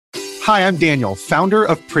Hi, I'm Daniel, founder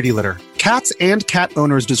of Pretty Litter. Cats and cat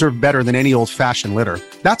owners deserve better than any old-fashioned litter.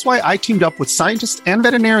 That's why I teamed up with scientists and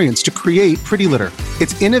veterinarians to create Pretty Litter.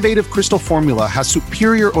 Its innovative crystal formula has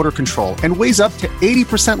superior odor control and weighs up to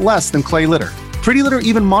 80% less than clay litter. Pretty Litter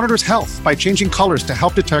even monitors health by changing colors to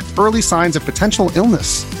help detect early signs of potential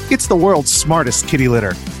illness. It's the world's smartest kitty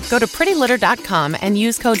litter. Go to prettylitter.com and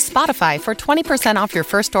use code SPOTIFY for 20% off your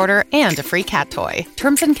first order and a free cat toy.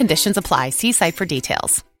 Terms and conditions apply. See site for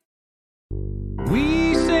details.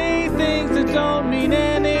 We say things that don't mean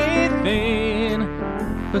anything,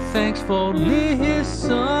 but thanks for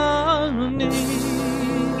listening.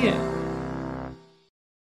 Yeah.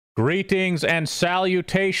 Greetings and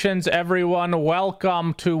salutations, everyone.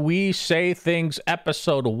 Welcome to We Say Things,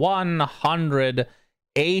 episode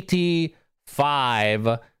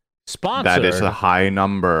 185. Sponsored. That is a high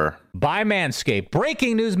number. By Manscaped.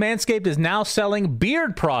 Breaking news, Manscaped is now selling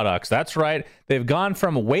beard products. That's right. They've gone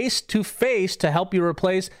from waist to face to help you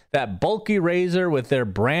replace that bulky razor with their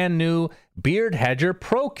brand new Beard Hedger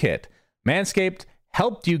Pro Kit. Manscaped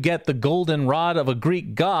helped you get the golden rod of a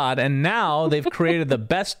Greek god, and now they've created the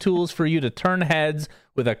best tools for you to turn heads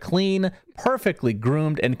with a clean, perfectly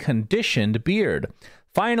groomed, and conditioned beard.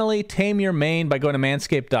 Finally, tame your mane by going to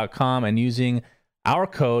manscaped.com and using our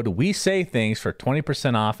code We Say Things for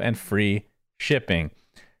 20% off and free shipping.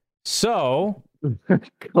 So,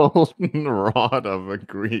 Golden rod of a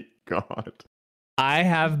Greek god. I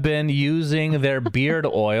have been using their beard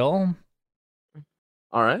oil.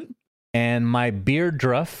 All right. And my beard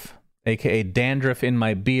druff, aka dandruff in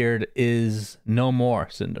my beard, is no more,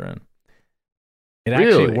 Cinderin. It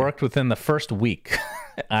actually worked within the first week.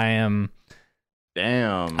 I am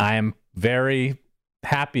very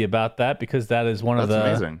happy about that because that is one of the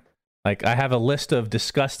amazing. Like, I have a list of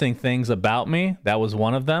disgusting things about me. That was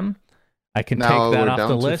one of them. I can now take that we're off down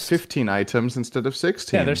the to list. 15 items instead of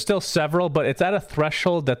 16. Yeah, there's still several, but it's at a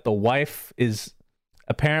threshold that the wife is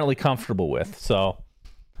apparently comfortable with. So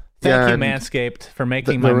thank you, Manscaped, for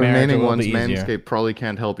making my marriage a little bit easier. The remaining ones Manscaped probably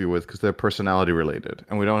can't help you with because they're personality related,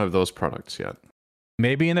 and we don't have those products yet.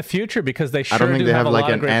 Maybe in the future, because they sure I don't think do they have have a like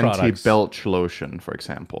lot an of great products. anti-belch lotion, for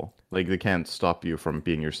example. Like, they can't stop you from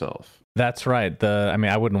being yourself. That's right.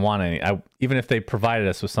 I wouldn't want any. Even if they provided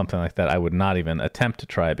us with something like that, I would not even attempt to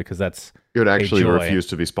try it because that's You would actually a joy. refuse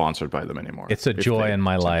to be sponsored by them anymore. It's a joy in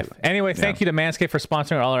my life. Anyway, thank you to Manscaped for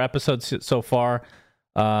sponsoring all our episodes so far.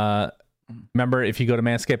 Remember, if you go to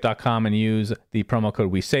manscaped.com and use the promo code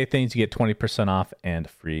We Say Things, you get 20% off and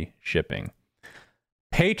free shipping.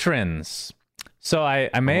 Patrons. So I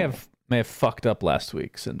may have fucked up last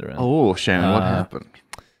week, Cinderella. Oh, Shannon, what happened?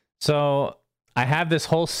 So I have this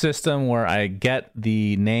whole system where I get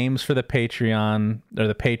the names for the Patreon or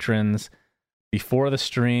the patrons before the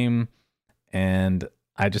stream, and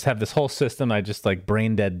I just have this whole system. I just like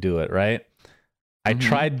brain dead do it, right? I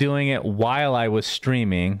tried doing it while I was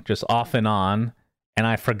streaming, just off and on, and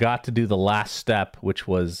I forgot to do the last step, which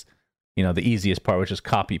was, the easiest part, which is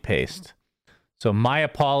copy paste. So my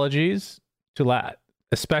apologies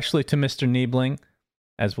especially to Mr. Niebling,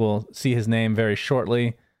 as we'll see his name very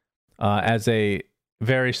shortly. As an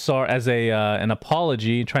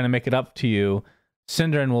apology, trying to make it up to you,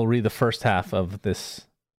 Cinderin will read the first half of this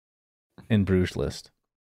In Bruges list.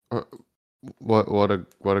 What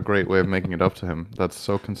a great way of making it up to him. That's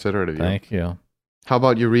so considerate of you. Thank you. How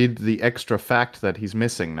about you read the extra fact that he's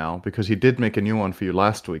missing now, because he did make a new one for you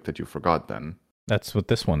last week that you forgot then. That's what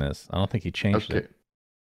this one is. I don't think he changed it.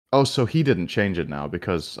 Oh, so he didn't change it now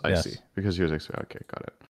because Yes. see. Because he was okay, got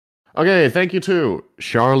it. Okay, thank you to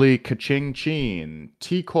Charlie Kaching Chin.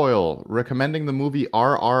 T-Coil recommending the movie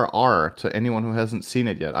RRR to anyone who hasn't seen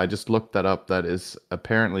it yet. I just looked that up. That is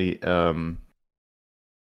apparently I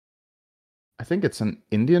think it's an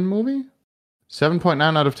Indian movie.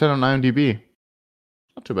 7.9 out of 10 on IMDb.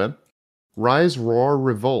 Not too bad. Rise, Roar,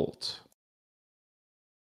 Revolt.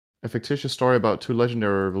 A fictitious story about two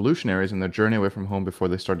legendary revolutionaries and their journey away from home before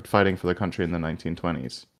they started fighting for the country in the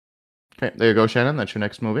 1920s. Okay, there you go, Shannon. That's your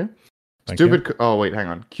next movie. Oh, wait, hang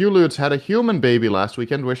on. Q-Lutes had a human baby last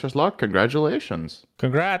weekend. Wish us luck. Congratulations.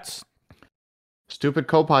 Congrats. Stupid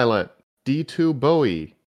Copilot. D2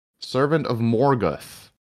 Bowie. Servant of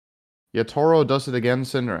Morgoth. Yatoro does it again,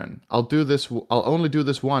 Cinderin. I'll only do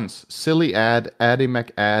this once. Silly ad, Addy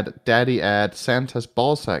McAd, Daddy ad, Santa's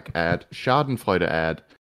Ballsack ad, Schadenfreude ad,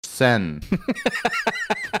 Sen.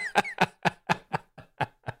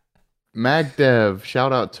 Magdev,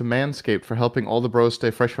 shout out to Manscaped for helping all the bros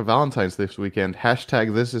stay fresh for Valentine's this weekend.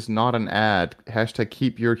 Hashtag this is not an ad. Hashtag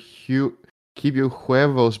keep your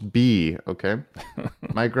huevos be, okay?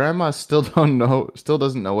 My grandma still doesn't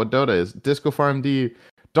know what Dota is. Disco Farm D,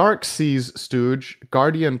 Dark Seas Stooge.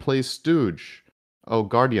 Guardian plays Stooge. Oh,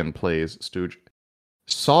 Guardian plays Stooge.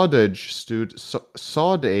 Saudage Stooge.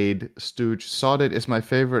 Saudade Stooge. Saudade is my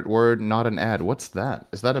favorite word, not an ad. What's that?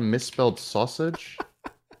 Is that a misspelled sausage?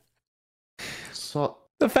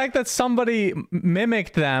 The fact that somebody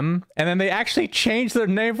mimicked them and then they actually changed their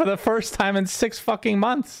name for the first time in 6 fucking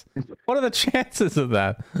months. What are the chances of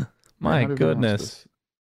that? My goodness.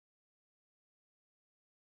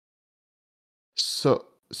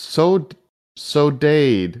 Sodade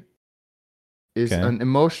is an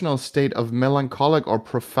emotional state of melancholic or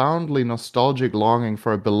profoundly nostalgic longing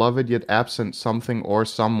for a beloved yet absent something or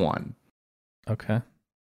someone. Okay.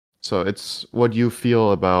 So it's what you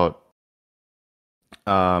feel about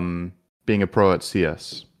being a pro at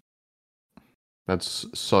CS. That's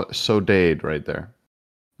Sodade right there.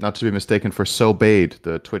 Not to be mistaken for Sobade,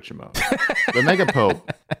 the Twitch emote. The Mega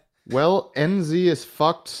Pope. Well, NZ is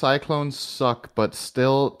fucked, Cyclones suck, but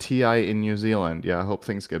still TI in New Zealand. Yeah, I hope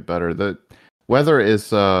things get better. The weather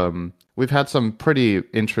is... we've had some pretty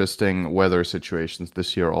interesting weather situations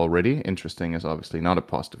this year already. Interesting is obviously not a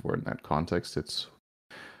positive word in that context. It's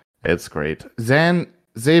great.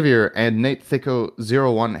 Xavier and Nate Thicko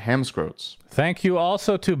 01 Hamscroats. Thank you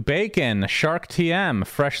also to Bacon, Shark TM,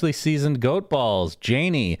 Freshly Seasoned Goat Balls,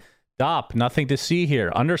 Janie, Dop, Nothing to See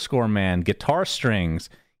Here, Underscore Man, Guitar Strings,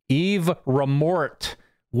 Eve Ramort,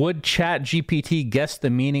 Would Chat GPT guess the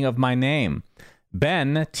meaning of my name?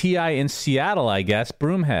 Ben, TI in Seattle, I guess,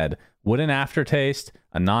 Broomhead, Wooden Aftertaste,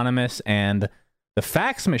 Anonymous, and the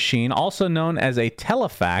Fax Machine, also known as a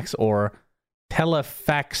telefax or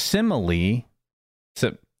telefacsimile.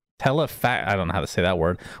 I don't know how to say that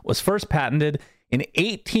word, was first patented in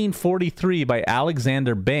 1843 by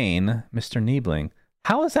Alexander Bain, Mr. Niebling.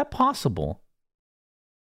 How is that possible?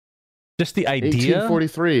 Just the idea?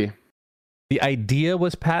 1843. The idea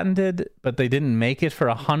was patented, but they didn't make it for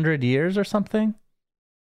 100 years or something?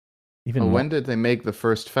 When did they make the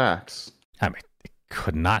first fax? I mean, it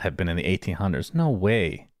could not have been in the 1800s. No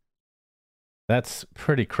way. That's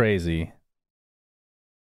pretty crazy.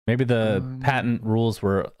 Maybe the patent rules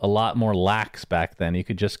were a lot more lax back then. You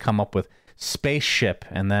could just come up with spaceship,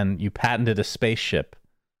 and then you patented a spaceship.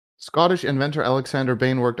 Scottish inventor Alexander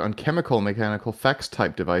Bain worked on chemical mechanical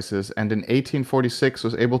fax-type devices, and in 1846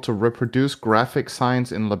 was able to reproduce graphic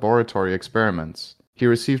signs in laboratory experiments. He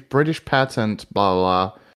received British patent, blah,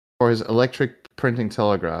 blah, for his electric printing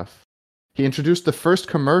telegraph. He introduced the first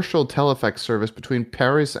commercial telefax service between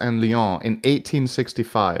Paris and Lyon in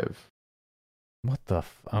 1865. What the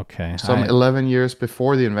okay. 11 years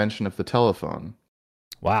before the invention of the telephone.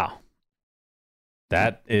 Wow.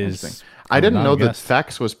 That is... I didn't know that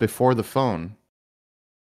fax was before the phone.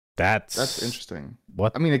 That's interesting.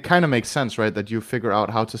 What? I mean, it kind of makes sense, right? That you figure out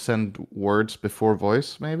how to send words before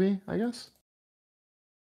voice, maybe, I guess?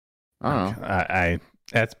 I don't know.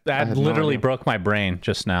 That literally broke my brain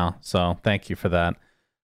just now, so thank you for that.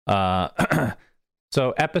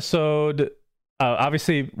 So episode...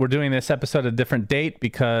 obviously, we're doing this episode at a different date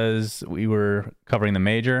because we were covering the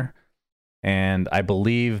major. And I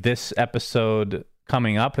believe this episode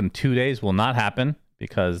coming up in 2 days will not happen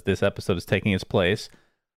because this episode is taking its place.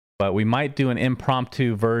 But we might do an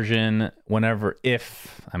impromptu version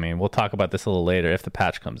we'll talk about this a little later if the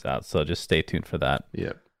patch comes out. So just stay tuned for that.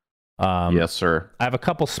 Yep. Yes, sir. I have a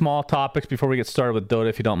couple small topics before we get started with Dota,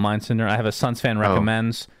 if you don't mind, Cinder. I have a Suns fan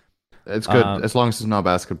recommends. It's good as long as it's not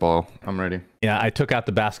basketball. I'm ready. Yeah, I took out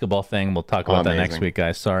the basketball thing. We'll talk about that next week,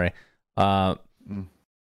 guys. Sorry.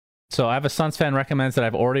 So I have a Suns fan recommends that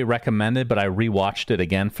I've already recommended, but I rewatched it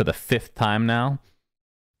again for the 5th time now.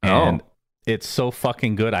 And it's so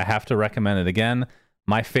fucking good. I have to recommend it again.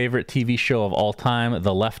 My favorite TV show of all time,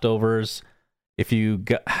 The Leftovers.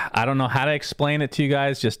 I don't know how to explain it to you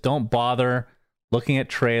guys. Just don't bother looking at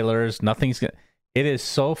trailers. It is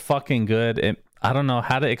so fucking good. I don't know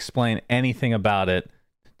how to explain anything about it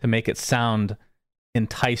to make it sound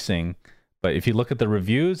enticing. But if you look at the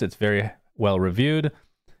reviews, it's very well reviewed.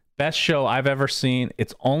 Best show I've ever seen.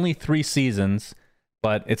 It's only 3 seasons,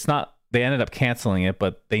 but it's not... They ended up canceling it,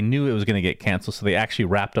 but they knew it was going to get canceled, so they actually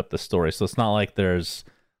wrapped up the story. So it's not like there's,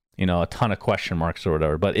 a ton of question marks or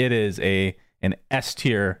whatever. But it is an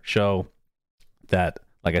S-tier show that,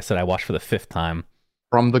 like I said, I watched for the 5th time.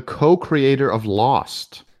 From the co-creator of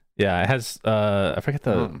Lost. Yeah, it has. I forget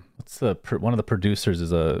one of the producers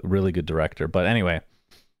is a really good director. But anyway,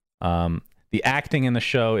 the acting in the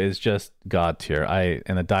show is just god tier.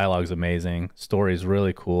 And the dialogue's amazing. Story's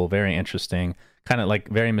really cool, very interesting, kind of like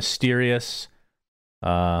very mysterious.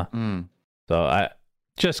 So I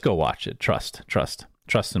just go watch it. Trust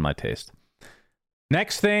in my taste.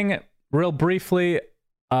 Next thing, real briefly,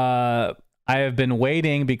 I I have been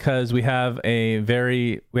waiting because we have a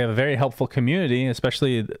very helpful community,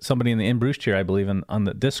 especially somebody in the In Bruce tier, I believe, on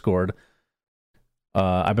the Discord.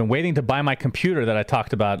 I've been waiting to buy my computer that I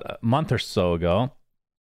talked about a month or so ago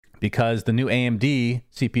because the new AMD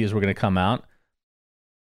CPUs were going to come out,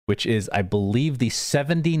 which is, I believe, the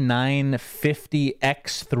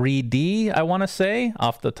 7950X3D, I want to say,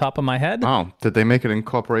 off the top of my head. Oh, did they make it in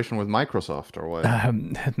cooperation with Microsoft or what?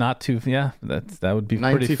 Not too, yeah, that would be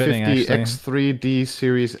pretty fitting, actually. 9050 X3D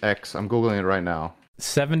Series X. I'm Googling it right now.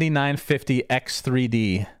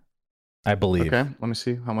 7950X3D, I believe. Okay, let me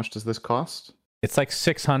see. How much does this cost? It's like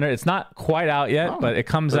 600. It's not quite out yet, but it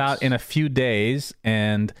comes out in a few days,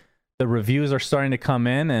 and the reviews are starting to come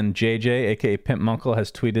in, and JJ, aka Pimp Munkle,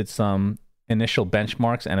 has tweeted some initial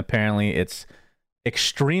benchmarks, and apparently it's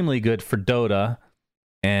extremely good for Dota,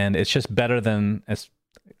 and it's just better than,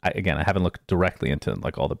 again, I haven't looked directly into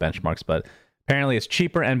like all the benchmarks, but apparently it's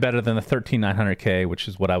cheaper and better than the 13900K, which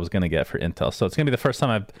is what I was going to get for Intel. So it's going to be the first time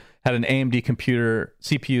I've had an AMD computer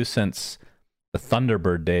CPU since the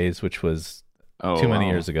Thunderbird days, which was too many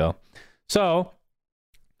years ago. So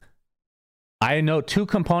I know 2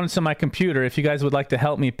 components in my computer. If you guys would like to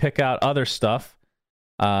help me pick out other stuff,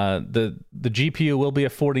 the GPU will be a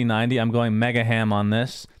 4090. I'm going mega ham on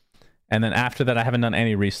this. And then after that, I haven't done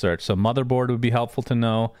any research. So motherboard would be helpful to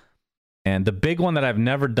know. And the big one that I've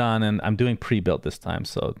never done, and I'm doing pre-built this time,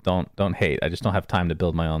 so don't hate. I just don't have time to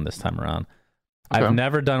build my own this time around. Okay. I've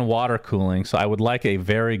never done water cooling, so I would like a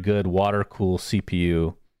very good water cool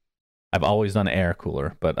CPU. I've always done air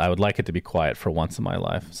cooler, but I would like it to be quiet for once in my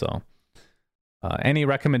life. So any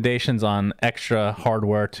recommendations on extra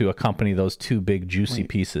hardware to accompany those 2 big juicy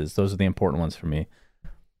pieces? Those are the important ones for me.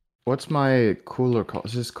 What's my cooler called?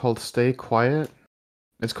 Is this called Stay Quiet?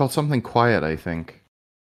 It's called something quiet, I think.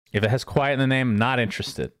 If it has quiet in the name, not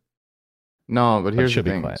interested. No, but here's the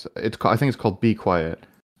thing. I think it's called Be Quiet.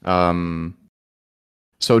 So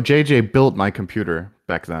JJ built my computer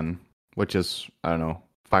back then, which is, I don't know,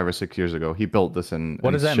 5 or 6 years ago. He built this and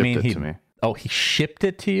what does that shipped mean? it to me. Oh, he shipped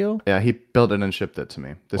it to you? Yeah, he built it and shipped it to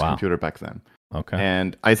me. This computer back then. Okay.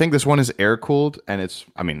 And I think this one is air cooled, and it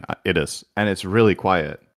is, and it's really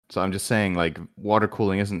quiet. So I'm just saying, like, water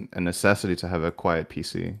cooling isn't a necessity to have a quiet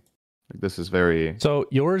PC. Like, this is very. So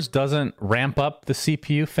yours doesn't ramp up the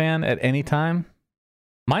CPU fan at any time?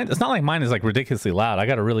 Mine, it's not like mine is like ridiculously loud. I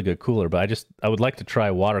got a really good cooler, but I would like to try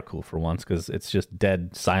water cool for once because it's just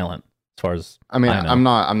dead silent. As far as I mean, I'm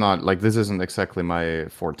not like, this isn't exactly my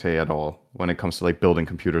forte at all when it comes to like building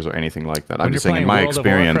computers or anything like that. I'm just saying, in my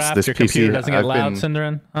experience, Warcraft, this your PC doesn't get loud,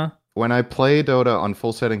 Synderen, huh? When I play Dota on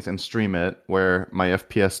full settings and stream it, where my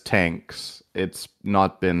FPS tanks, it's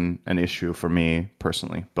not been an issue for me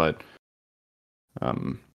personally. But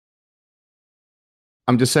I'm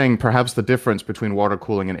just saying, perhaps the difference between water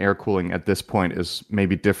cooling and air cooling at this point is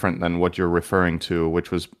maybe different than what you're referring to,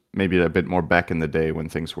 which was maybe a bit more back in the day when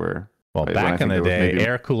things were. Well, back in the day,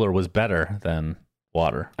 air cooler was better than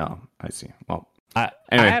water. Oh, I see. Well,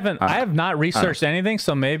 anyway, I have not researched anything,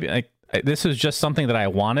 so maybe this is just something that I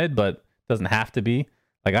wanted, but it doesn't have to be.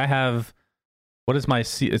 Like I have, what is my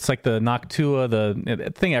it's like the Noctua,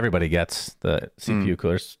 the thing everybody gets, the CPU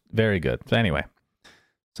cooler. It's very good. So anyway,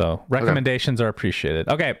 so recommendations are appreciated.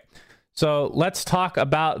 Okay. So let's talk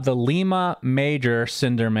about the Lima Major,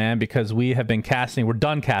 Cinderman, because we have been casting. We're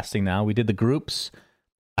done casting now. We did the groups.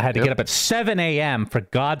 I had to get up at 7 a.m. for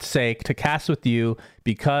God's sake to cast with you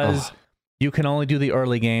because you can only do the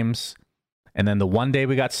early games. And then the one day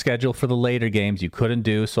we got scheduled for the later games, you couldn't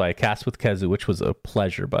do. So I cast with Kezu, which was a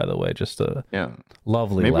pleasure, by the way. Just a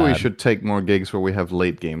lovely Maybe lad. we should take more gigs where we have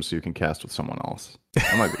late games so you can cast with someone else.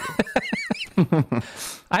 That might be good.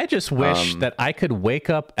 I just wish that I could wake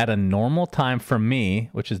up at a normal time for me,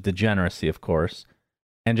 which is degeneracy, of course,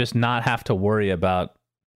 and just not have to worry about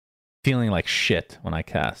feeling like shit when I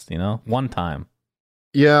cast, one time.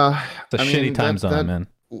 Yeah. It's a shitty time zone I'm in.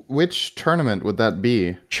 Which tournament would that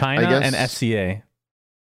be? China and SCA.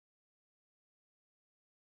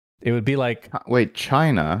 It would be like... Wait,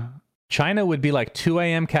 China? China would be like 2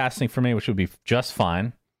 a.m. casting for me, which would be just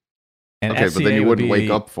fine. And okay, SCA but then you wouldn't wake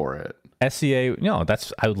up for it. SCA,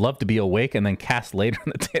 I would love to be awake and then cast later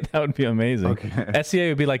in the day. That would be amazing. Okay. SCA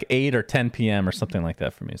would be like 8 or 10 p.m. or something like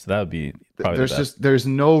that for me. So that would be probably there's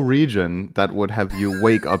no region that would have you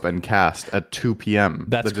wake up and cast at 2 p.m.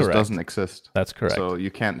 That's that correct. Just doesn't exist. That's correct. So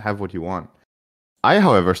you can't have what you want. I,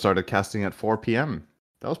 however, started casting at 4 p.m.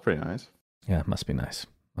 That was pretty nice. Yeah, it must be nice.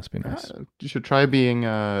 Must be nice. You should try being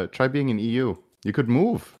in EU. You could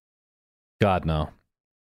move. God, no.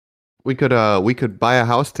 We could buy a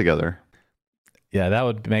house together. Yeah, that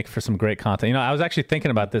would make for some great content. I was actually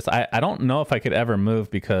thinking about this. I don't know if I could ever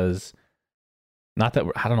move because not that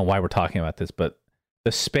I don't know why we're talking about this, but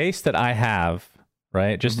the space that I have,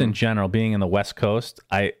 right, just in general, being in the West Coast,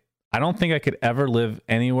 I don't think I could ever live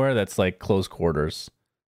anywhere that's like close quarters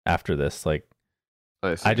after this. Like,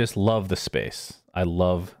 I just love the space. I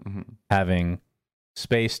love having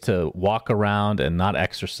space to walk around and not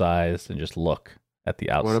exercise and just look at the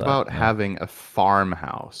outside. What about having a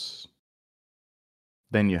farmhouse?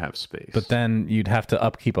 Then you have space. But then you'd have to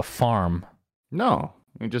upkeep a farm. No,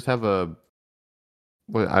 you just have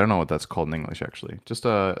I don't know what that's called in English, actually. Just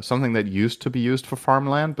something that used to be used for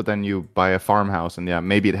farmland, but then you buy a farmhouse, and yeah,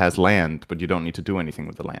 maybe it has land, but you don't need to do anything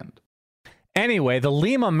with the land. Anyway, the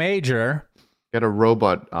Lima Major... Get a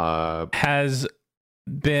robot has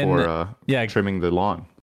been for trimming the lawn.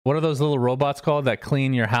 What are those little robots called that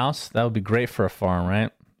clean your house? That would be great for a farm,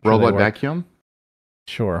 right? Robot vacuum?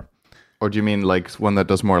 Sure. Or do you mean like one that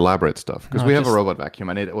does more elaborate stuff? Because we have a robot vacuum,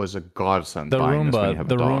 and it was a godsend. The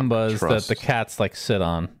Roombas that the cats like sit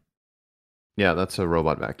on. Yeah, that's a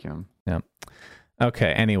robot vacuum. Yeah.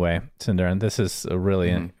 Okay. Anyway, Sindarin, this is a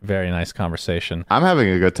really very nice conversation. I'm having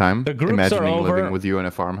a good time. The groups imagining are over. Living with you in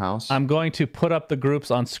a farmhouse. I'm going to put up the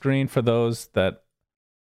groups on screen for those that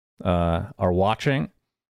are watching,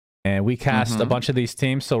 and we cast a bunch of these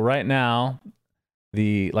teams. So right now,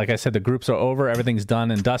 like I said, the groups are over. Everything's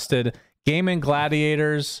done and dusted. Gaming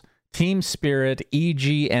Gladiators, Team Spirit,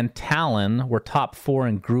 EG, and Talon were top 4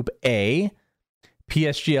 in Group A.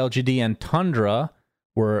 PSG, LGD, and Tundra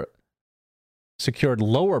were secured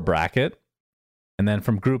lower bracket. And then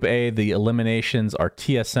from Group A, the eliminations are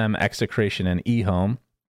TSM, Execration, and eHome.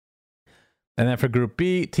 And then for Group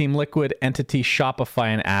B, Team Liquid, Entity, Shopify,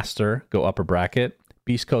 and Aster go upper bracket.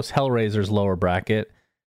 Beast Coast Hellraisers lower bracket.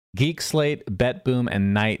 Geek Slate, BetBoom,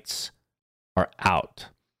 and Knights are out.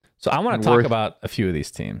 So I want to talk about a few of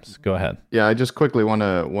these teams. Go ahead. Yeah, I just quickly want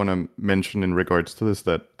to mention in regards to this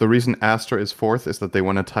that the reason Aster is 4th is that they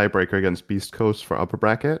won a tiebreaker against Beast Coast for upper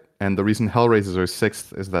bracket, and the reason Hellraisers are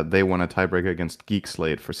 6th is that they won a tiebreaker against Geek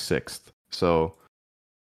Slate for 6th. So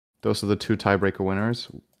those are the 2 tiebreaker winners,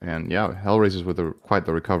 and yeah, Hellraisers with quite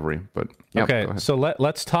the recovery. But yeah, okay, so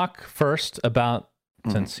let's talk first about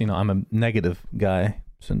since I'm a negative guy,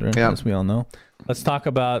 Sindarin, as we all know. Let's talk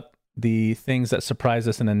about the things that surprise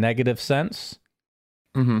us in a negative sense.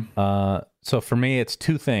 So for me, it's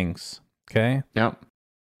 2 things. Okay. Yeah.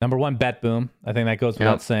 Number 1, BetBoom. I think that goes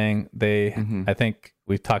without saying. I think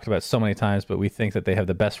we've talked about it so many times, but we think that they have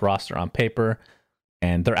the best roster on paper,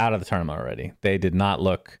 and they're out of the tournament already. They did not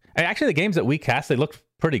look. Actually, the games that we cast, they looked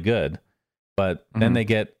pretty good, but then they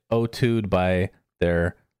get O2'd by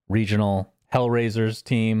their regional Hellraisers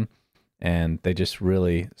team, and they just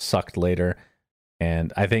really sucked later.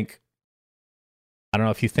 And I don't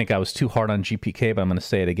know if you think I was too hard on GPK, but I'm going to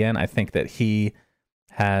say it again. I think that he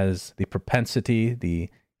has the propensity,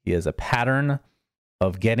 he has a pattern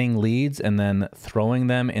of getting leads and then throwing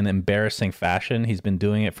them in embarrassing fashion. He's been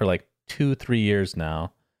doing it for like 2-3 years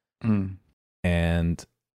now. And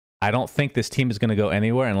I don't think this team is going to go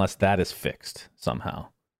anywhere unless that is fixed somehow.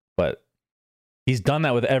 But he's done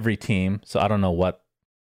that with every team, so I don't know what,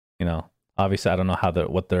 obviously I don't know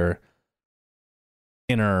what their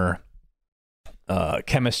inner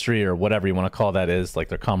chemistry or whatever you want to call that is, like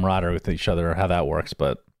their camaraderie with each other, or how that works,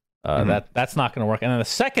 but that's not going to work. And then the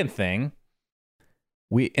second thing,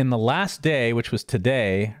 in the last day, which was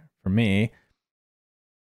today for me,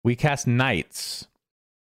 we cast Knights,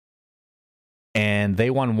 and they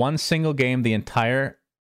won 1 single game the entire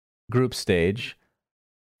group stage.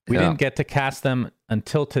 We didn't get to cast them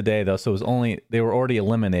until today, though, so they were already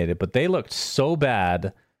eliminated, but they looked so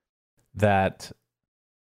bad that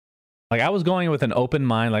I was going with an open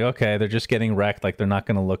mind, like, okay, they're just getting wrecked, like they're not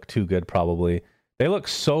going to look too good probably. They look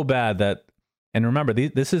so bad that, and remember,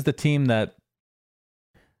 this is the team that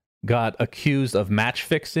got accused of match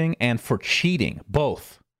fixing and for cheating,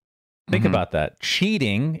 both. Think about that.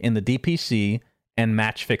 Cheating in the DPC and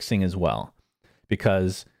match fixing as well.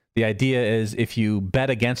 Because the idea is if you bet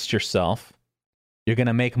against yourself, you're going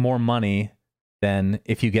to make more money than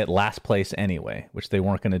if you get last place anyway, which they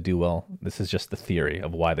weren't going to do well. This is just the theory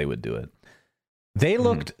of why they would do it. They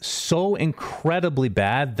looked so incredibly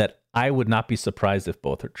bad that I would not be surprised if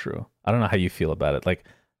both are true. I don't know how you feel about it. Like,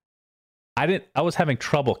 I was having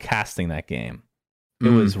trouble casting that game. It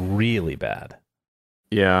was really bad.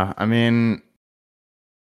 Yeah, I mean,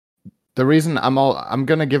 the reason I'm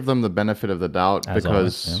gonna give them the benefit of the doubt As because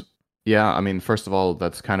always, yeah, I mean, first of all,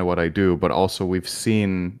 that's kind of what I do, but also we've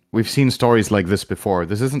seen stories like this before.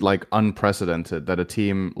 This isn't like unprecedented that a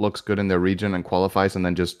team looks good in their region and qualifies and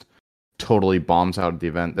then just totally bombs out of the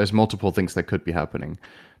event. There's multiple things that could be happening.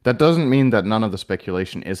 That doesn't mean that none of the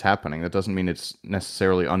speculation is happening. That doesn't mean it's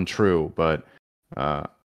necessarily untrue, but Uh,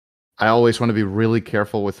 I always want to be really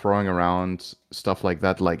careful with throwing around stuff like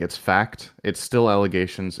that, like it's fact. It's still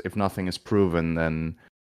allegations. If nothing is proven, then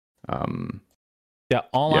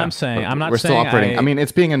All I'm saying, I'm not we're saying still operating. I mean,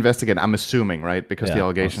 it's being investigated. I'm assuming, right? Because Yeah, the most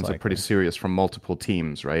allegations are pretty likely. serious from multiple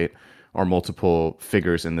teams, right? Or multiple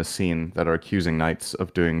figures in the scene that are accusing Knights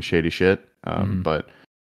of doing shady shit. But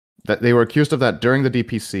that they were accused of that during the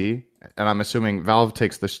DPC, and I'm assuming Valve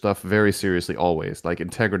takes this stuff very seriously always. Like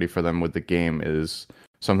integrity for them with the game is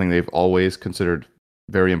something they've always considered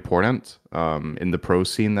very important in the pro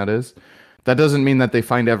scene. That doesn't mean that they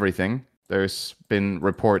find everything. There's been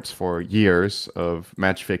reports for years of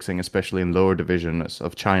match fixing, especially in lower divisions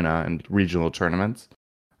of China and regional tournaments.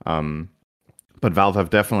 But Valve have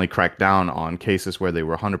definitely cracked down on cases where they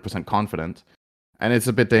were 100% confident. And it's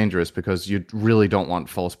a bit dangerous because you really don't want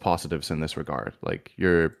false positives in this regard. Like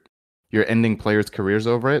you're ending players' careers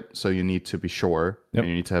over it, so you need to be sure. Yep. And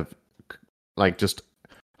you need to have like just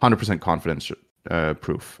 100% confidence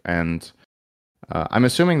proof. And I'm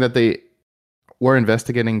assuming that they were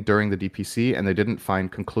investigating during the DPC and they didn't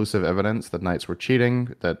find conclusive evidence that Knights were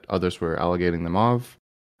cheating, that others were allegating them of.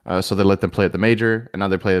 So they let them play at the major, and now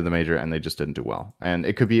they played at the major and they just didn't do well. And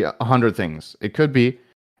it could be 100 things. It could be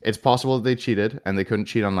it's possible that they cheated and they couldn't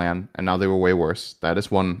cheat on LAN, and now they were way worse. That is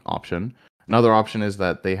one option. Another option is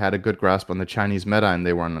that they had a good grasp on the Chinese meta and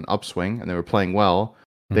they were on an upswing and they were playing well.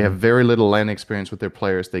 They have very little LAN experience with their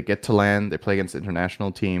players. They get to LAN, they play against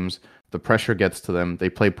international teams, the pressure gets to them, they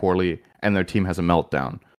play poorly, and their team has a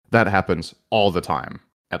meltdown. That happens all the time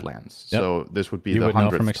at LANs. Yep. So this would be You the would know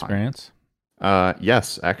 100th from time. experience.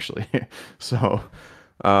 Yes, actually. So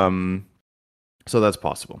that's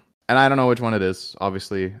possible. And I don't know which one it is,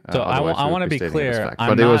 obviously. So I otherwise we want to would be stating it as clear. fact.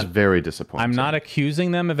 But it was very disappointing. I'm not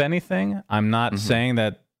accusing them of anything. I'm not saying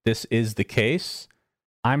that this is the case.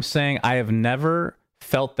 I'm saying I have never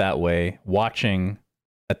felt that way watching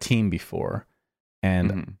a team before.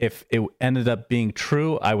 And if it ended up being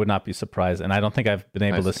true, I would not be surprised. And I don't think I've been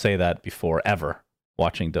able to say that before, ever,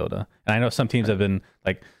 watching Dota. And I know some teams have been,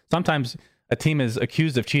 like, sometimes a team is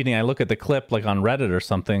accused of cheating. I look at the clip, like, on Reddit or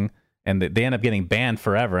something, and they end up getting banned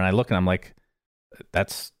forever. And I look and I'm like, I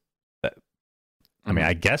mean,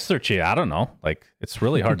 I guess they're cheating. I don't know. Like, it's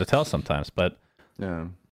really hard to tell sometimes. But Yeah.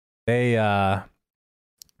 I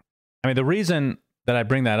mean, the reason that I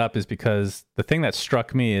bring that up is because the thing that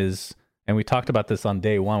struck me is, and we talked about this on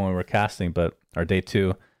day one when we were casting, or day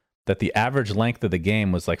two, that the average length of the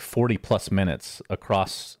game was like 40 plus minutes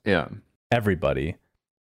across everybody.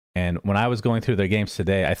 And when I was going through their games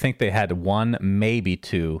today, I think they had one, maybe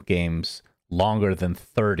two games longer than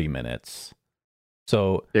 30 minutes.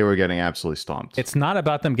 So they were getting absolutely stomped. It's not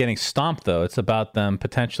about them getting stomped, though. It's about them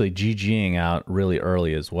potentially GGing out really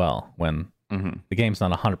early as well when the game's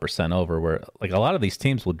not 100% over, where like a lot of these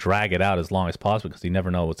teams will drag it out as long as possible because you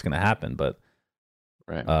never know what's going to happen. But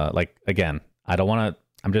like, again, I don't want to,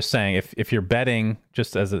 I'm just saying if you're betting,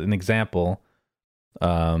 just as an example,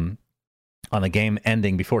 on the game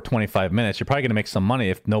ending before 25 minutes, you're probably going to make some money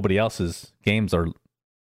if nobody else's games are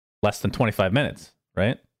less than 25 minutes,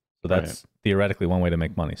 right? So that's theoretically one way to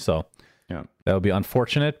make money. So that would be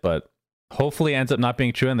unfortunate, but hopefully it ends up not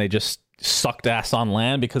being true and they just sucked ass on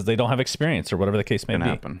LAN because they don't have experience or whatever the case may be.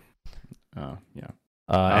 Happen. And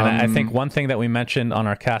I think one thing that we mentioned on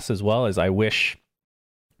our cast as well is I wish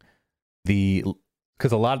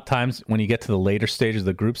because a lot of times when you get to the later stages of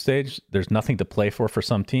the group stage, there's nothing to play for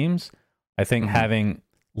some teams. I think having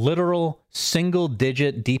literal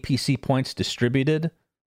single-digit DPC points distributed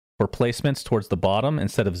for placements towards the bottom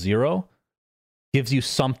instead of 0 gives you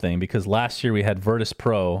something, because last year we had Virtus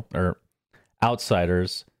Pro, or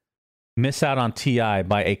Outsiders, miss out on TI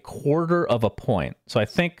by a quarter of a point. So I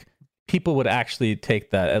think people would actually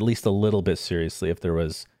take that at least a little bit seriously if there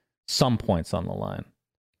was some points on the line.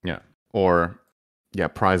 Yeah. Or,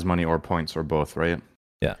 prize money or points or both, right?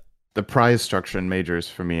 Yeah. The prize structure in majors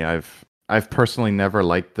for me, I've personally never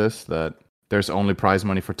liked this, that there's only prize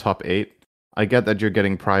money for top 8. I get that you're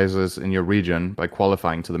getting prizes in your region by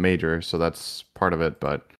qualifying to the major, so that's part of it,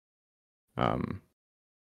 but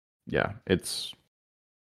it's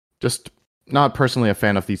just not personally a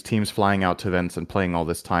fan of these teams flying out to events and playing all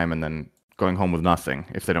this time and then going home with nothing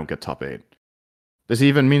if they don't get top 8. This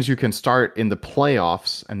even means you can start in the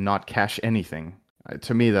playoffs and not cash anything.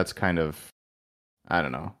 To me, that's kind of, I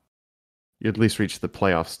don't know. You at least reach the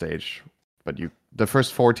playoff stage, but the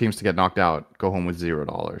first 4 teams to get knocked out go home with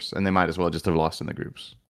 $0, and they might as well just have lost in the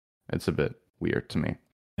groups. It's a bit weird to me.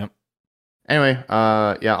 Yep. Anyway,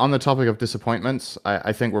 on the topic of disappointments,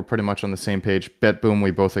 I think we're pretty much on the same page. BetBoom,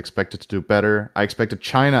 we both expected to do better. I expected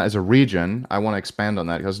China as a region. I want to expand on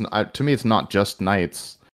that because to me, it's not just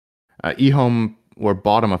Knights. eHome were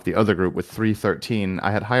bottom of the other group with 313.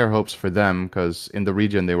 I had higher hopes for them because in the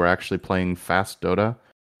region they were actually playing fast Dota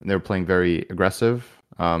and they were playing very aggressive.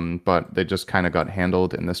 But they just kind of got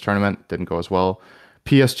handled in this tournament. Didn't go as well.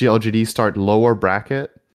 PSG LGD start lower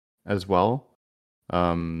bracket as well.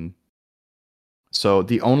 So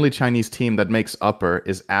the only Chinese team that makes upper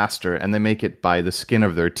is Aster, and they make it by the skin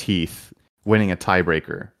of their teeth, winning a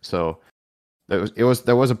tiebreaker. So there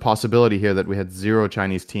was a possibility here that we had 0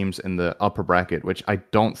 Chinese teams in the upper bracket, which I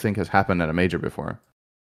don't think has happened at a major before.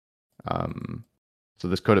 So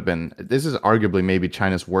this could have been. This is arguably maybe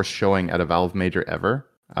China's worst showing at a Valve major ever.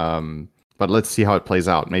 But let's see how it plays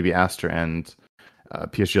out. Maybe Aster and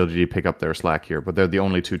PSG LGD pick up their slack here, but they're the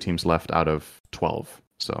only 2 teams left out of 12.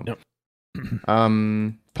 So. Yep.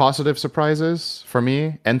 Positive surprises for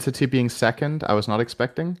me. Entity being second, I was not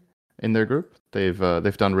expecting in their group. They've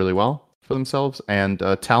done really well for themselves, and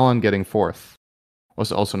Talon getting fourth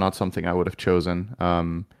was also not something I would have chosen.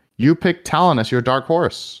 You picked Talon as your dark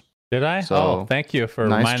horse. Did I? So, thank you for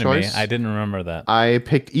nice reminding choice. me. I didn't remember that. I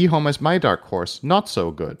picked eHome as my dark horse. Not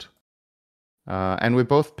so good. And we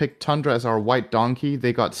both picked Tundra as our white donkey.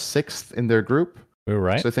 They got 6th in their group. We were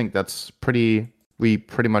right. So I think that's pretty. We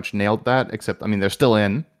pretty much nailed that, except, I mean, they're still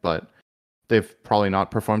in, but they've probably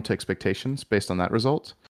not performed to expectations based on that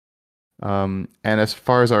result. And as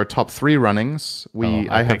far as our top 3 runnings,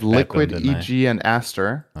 I have Liquid, EG, and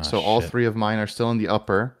Aster. So all 3 of mine are still in the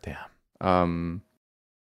upper. Damn.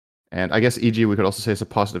 And I guess EG we could also say is a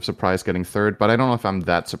positive surprise getting 3rd, but I don't know if I'm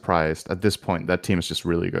that surprised. At this point, that team is just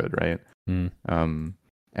really good, right?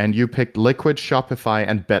 And you picked Liquid, Shopify,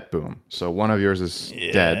 and BetBoom. So one of yours is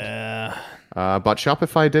dead. But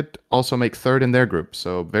Shopify did also make 3rd in their group,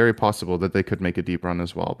 so very possible that they could make a deep run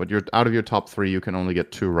as well. But you're out of your top 3, you can only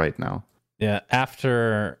get 2 right now. Yeah,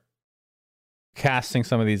 after casting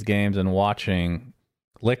some of these games and watching,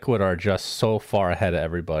 Liquid are just so far ahead of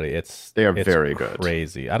everybody. It's very good.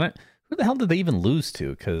 Crazy. Who the hell did they even lose to?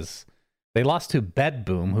 Because they lost to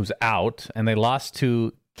BetBoom, who's out, and they lost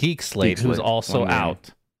to Geek Slate, who's also out.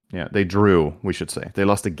 Yeah, they drew, we should say. They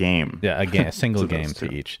lost a game. Yeah, a single game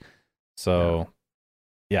to each. So,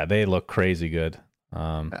 yeah, they look crazy good.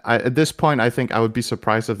 At this point, I think I would be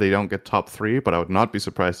surprised if they don't get top 3, but I would not be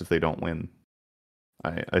surprised if they don't win.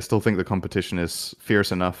 I still think the competition is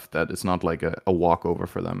fierce enough that it's not like a walkover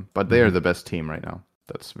for them. But they are the best team right now.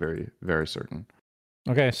 That's very, very certain.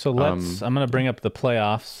 Okay, so I'm going to bring up the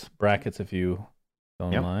playoffs brackets if you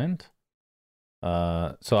don't mind.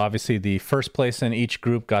 So obviously the first place in each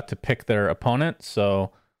group got to pick their opponent.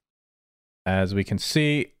 So as we can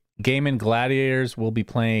see, Game Gladiators will be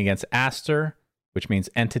playing against Aster, which means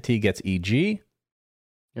Entity gets EG.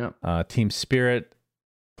 Yeah. Team Spirit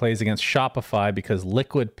plays against Shopify because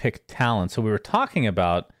Liquid picked Talon. So we were talking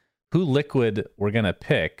about who Liquid were going to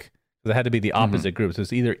pick, because it had to be the opposite groups. It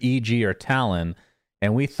was either EG or Talon,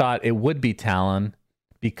 and we thought it would be Talon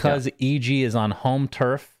because EG is on home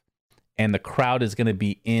turf and the crowd is going to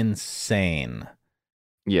be insane.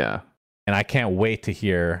 Yeah. And I can't wait to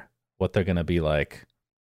hear what they're going to be like.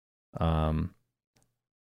 But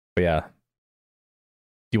yeah.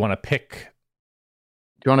 Do you want to pick?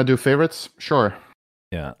 Do you want to do favorites? Sure.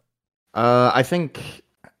 Yeah. I think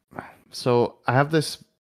so. I have this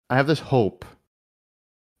hope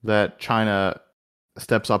that China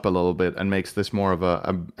steps up a little bit and makes this more of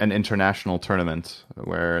an international tournament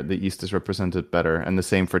where the East is represented better, and the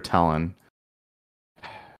same for Talon.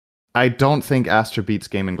 I don't think Aster beats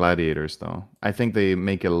Game Gladiators, though. I think they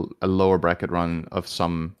make a lower bracket run of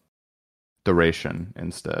some duration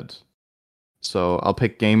instead. So I'll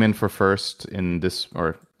pick Game for first in this,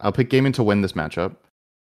 or I'll pick Game to win this matchup.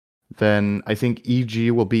 Then I think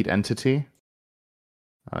EG will beat Entity.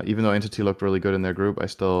 Even though Entity looked really good in their group, I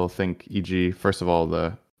still think EG, first of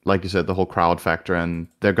all, like you said, the whole crowd factor, and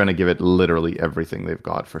they're going to give it literally everything they've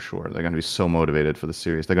got for sure. They're going to be so motivated for the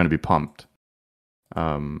series. They're going to be pumped.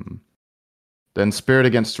 Then Spirit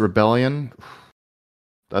against Rebellion.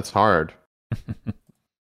 That's hard.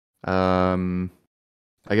 I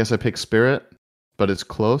guess I pick Spirit, but it's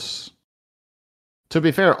close. To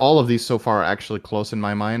be fair, all of these so far are actually close in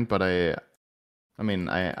my mind, but I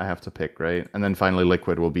have to pick, right? And then finally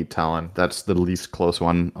Liquid will beat Talon. That's the least close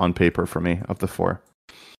one on paper for me of the 4.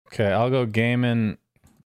 Okay, I'll go Gaimin,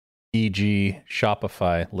 EG,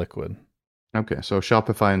 Shopify, Liquid. Okay, so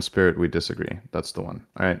Shopify and Spirit, we disagree. That's the one.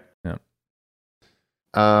 All right. Yeah.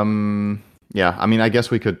 Yeah, I mean, I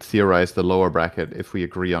guess we could theorize the lower bracket if we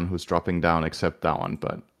agree on who's dropping down, except that one,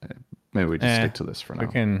 but maybe we just stick to this for now.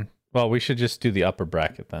 We should just do the upper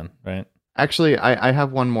bracket then, right? Actually, I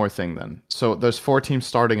have one more thing then. So there's 4 teams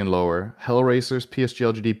starting in lower. Hellraisers,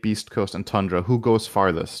 PSG LGD, Beast Coast, and Tundra. Who goes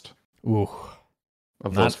farthest? Ooh.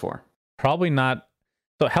 of those four? Probably not.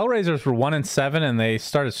 So Hellraisers were 1-7, and they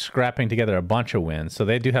started scrapping together a bunch of wins. So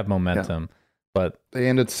they do have momentum, but they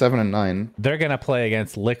ended 7-9. They're gonna play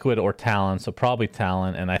against Liquid or Talon, so probably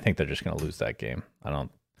Talon, and I think they're just gonna lose that game. I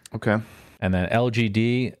don't. Okay. And then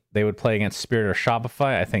LGD, they would play against Spirit or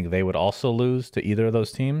Shopify. I think they would also lose to either of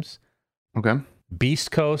those teams. Okay.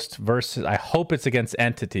 Beast Coast versus, I hope it's against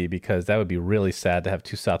Entity, because that would be really sad to have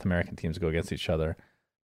two South American teams go against each other.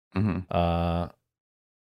 Mm-hmm.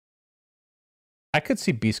 I could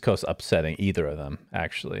see Beast Coast upsetting either of them,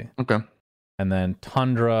 actually. Okay. And then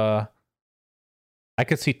Tundra, I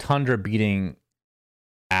could see Tundra beating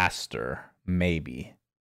Aster, maybe.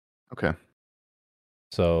 Okay.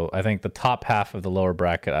 So I think the top half of the lower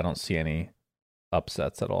bracket, I don't see any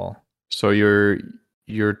upsets at all. So your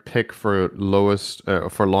pick for longest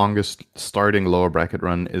starting lower bracket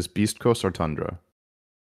run is Beast Coast or Tundra?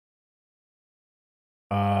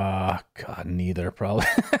 God, neither probably.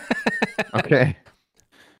 Okay.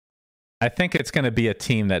 I think it's going to be a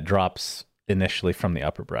team that drops initially from the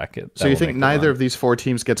upper bracket. So you think neither of these four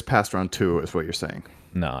teams gets past round 2 is what you're saying?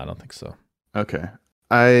 No, I don't think so. Okay.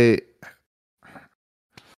 I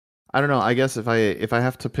don't know. I guess if I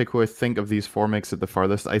have to pick who I think of these four makes it the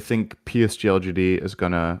farthest, I think PSG LGD is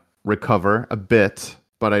going to recover a bit,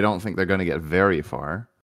 but I don't think they're going to get very far.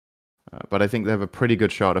 But I think they have a pretty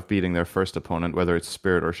good shot of beating their first opponent, whether it's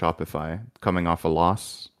Spirit or Shopify, coming off a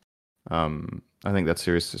loss. I think that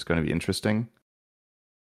series is going to be interesting.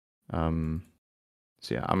 So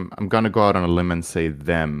yeah, I'm going to go out on a limb and say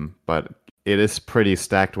them, but it is pretty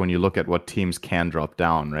stacked when you look at what teams can drop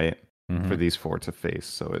down, right? Mm-hmm. For these four to face,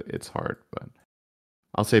 so it's hard. But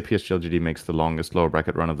I'll say PSG LGD makes the longest lower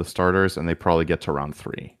bracket run of the starters, and they probably get to round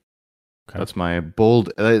 3. Okay. That's my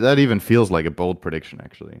bold. That even feels like a bold prediction,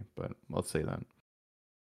 actually. But let's say that.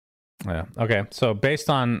 Yeah. Okay. So based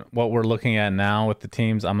on what we're looking at now with the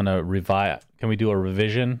teams, I'm gonna revise. Can we do a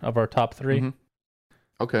revision of our top 3? Mm-hmm.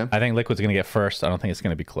 Okay. I think Liquid's gonna get first. I don't think it's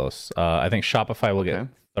gonna be close. I think Shopify will get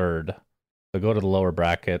third. So go to the lower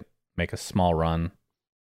bracket, make a small run.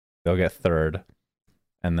 They'll get third,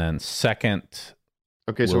 and then second.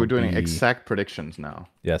 Okay, so we're doing exact predictions now.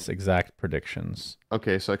 Yes, exact predictions.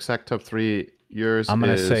 Okay, so exact top 3. Yours. I'm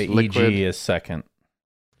gonna say Liquid, EG is second.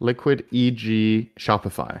 Liquid, EG,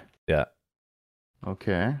 Shopify. Yeah.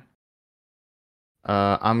 Okay.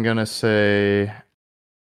 I'm gonna say.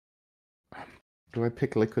 Do I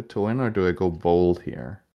pick Liquid to win or do I go bold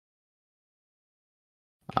here?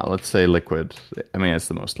 Let's say Liquid. I mean, it's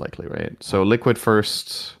the most likely, right? So Liquid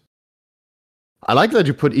first. I like that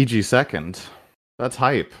you put EG second. That's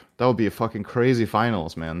hype. That would be a fucking crazy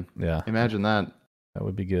finals, man. Yeah. Imagine that. That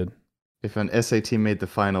would be good. If an SA team made the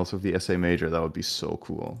finals of the SA Major, that would be so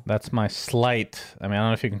cool. That's my slight. I mean, I don't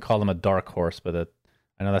know if you can call them a dark horse, but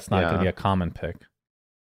I know that's not going to be a common pick.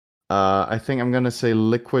 I think I'm going to say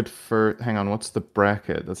Liquid for... Hang on, what's the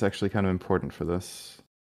bracket? That's actually kind of important for this.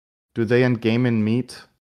 Do they and Gaimin meet?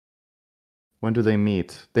 When do they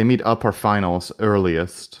meet? They meet upper finals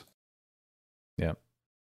earliest. Yeah.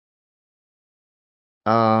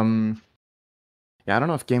 Yeah, I don't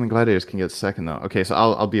know if Gaming Gladiators can get second though. Okay, so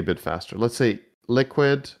I'll be a bit faster. Let's say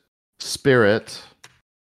Liquid, Spirit,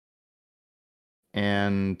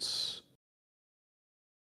 and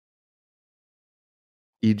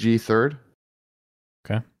EG third.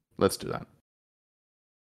 Okay. Let's do that.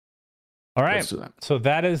 All right. So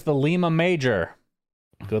that is the Lima Major.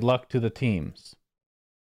 Good luck to the teams.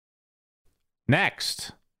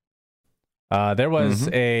 Next. There was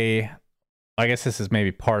I guess this is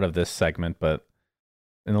maybe part of this segment, but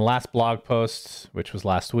in the last blog post, which was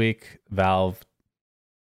last week, Valve,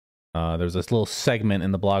 there was this little segment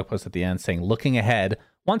in the blog post at the end saying, looking ahead,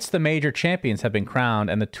 once the major champions have been crowned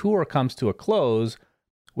and the tour comes to a close,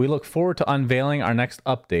 we look forward to unveiling our next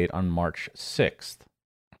update on March 6th.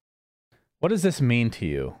 What does this mean to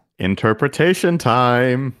you? Interpretation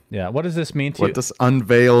time. Yeah, what does this mean to you? What does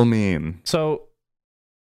unveil mean? So,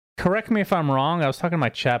 correct me if I'm wrong. I was talking to my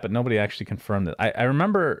chat, but nobody actually confirmed it. I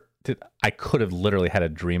remember I could have literally had a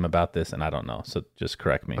dream about this, and I don't know. So just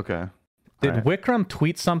correct me. Okay. Did Wikram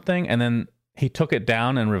tweet something, and then he took it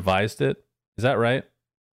down and revised it? Is that right?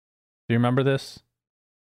 Do you remember this?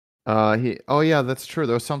 Oh yeah, that's true.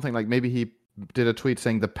 There was something like maybe he did a tweet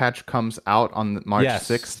saying the patch comes out on March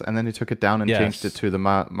 6th, and then he took it down and changed it to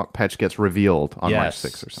the patch gets revealed on March 6th or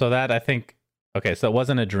something. So that, I think, okay, so it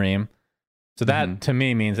wasn't a dream. So that to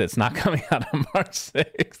me means it's not coming out on March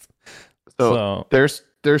 6th. So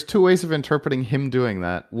there's two ways of interpreting him doing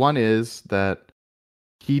that. One is that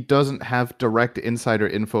he doesn't have direct insider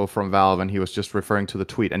info from Valve, and he was just referring to the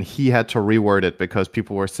tweet, and he had to reword it because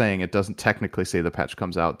people were saying it doesn't technically say the patch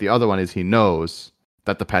comes out. The other one is he knows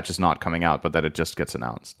that the patch is not coming out, but that it just gets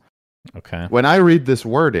announced. Okay. When I read this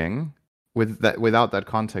wording without that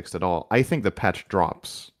context at all, I think the patch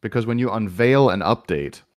drops, because when you unveil an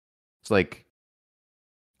update, it's like,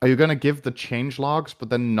 are you going to give the change logs but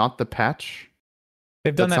then not the patch?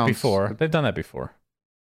 They've done that before. They've done that before.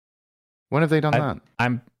 When have they done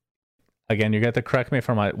that? Again, you got to correct me if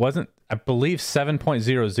I'm right. I believe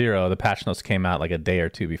 7.00, the patch notes came out like a day or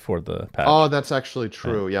two before the patch. Oh, that's actually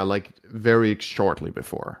true. Yeah, like very shortly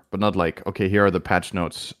before. But not like, okay, here are the patch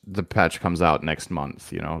notes. The patch comes out next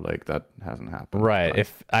month, like that hasn't happened. Right.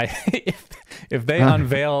 But... if they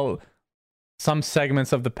unveil some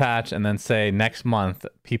segments of the patch and then say next month,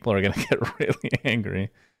 people are going to get really angry.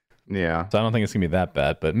 Yeah. So I don't think it's going to be that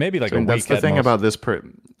bad, but maybe like a week. That's the thing about this.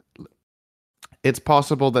 It's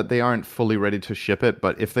possible that they aren't fully ready to ship it,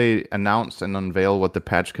 but if they announce and unveil what the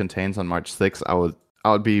patch contains on March 6th, I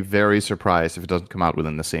would be very surprised if it doesn't come out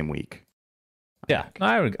within the same week. Yeah,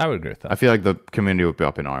 I would agree with that. I feel like the community would be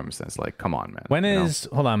up in arms. And it's like, come on, man. When is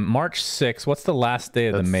hold on, March 6th? What's the last day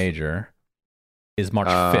of the major? Is March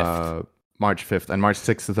 5th. March 5th, and March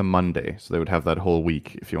 6th is a Monday, so they would have that whole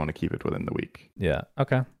week if you want to keep it within the week. Yeah.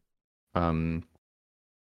 Okay.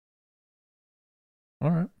 All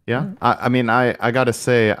right. Yeah. I mean, I gotta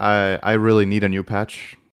say, I really need a new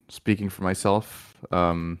patch. Speaking for myself,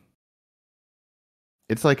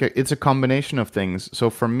 it's like it's a combination of things. So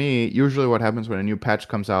for me, usually what happens when a new patch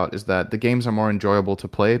comes out is that the games are more enjoyable to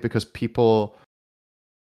play because people.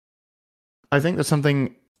 I think there's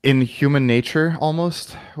something in human nature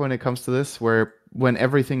almost when it comes to this, where when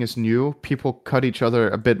everything is new, people cut each other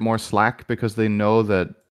a bit more slack because they know that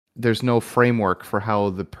there's no framework for how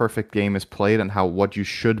the perfect game is played and what you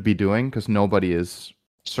should be doing, because nobody is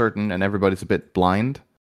certain and everybody's a bit blind.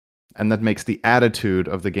 And that makes the attitude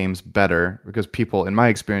of the games better, because people, in my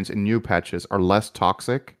experience, in new patches are less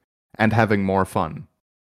toxic and having more fun.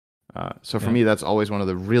 So for me, that's always one of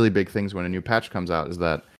the really big things when a new patch comes out, is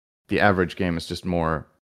that the average game is just more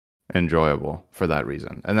enjoyable for that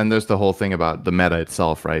reason. And then there's the whole thing about the meta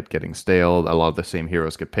itself, right? Getting stale. A lot of the same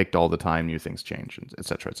heroes get picked all the time. New things change,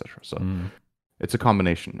 etc., etc. So it's a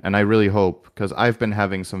combination. And I really hope, because I've been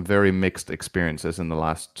having some very mixed experiences in the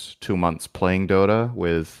last 2 months playing Dota,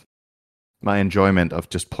 with my enjoyment of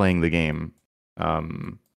just playing the game.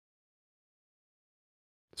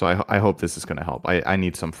 So I hope this is going to help. I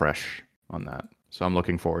need some fresh on that. So I'm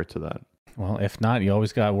looking forward to that. Well, if not, you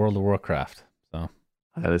always got World of Warcraft. So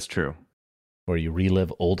that is true. Where you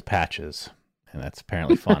relive old patches, and that's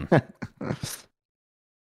apparently fun.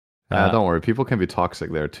 Don't worry, people can be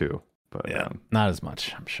toxic there too, but not as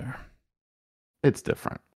much, I'm sure. It's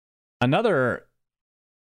different. Another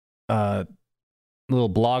little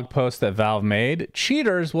blog post that Valve made: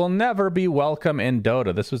 cheaters will never be welcome in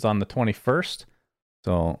Dota. This was on the 21st,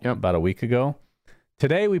 so about a week ago.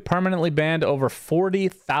 Today, we permanently banned over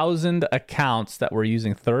 40,000 accounts that were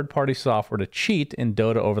using third-party software to cheat in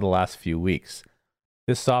Dota over the last few weeks.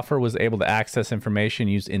 This software was able to access information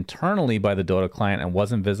used internally by the Dota client and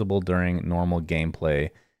wasn't visible during normal gameplay,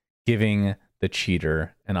 giving the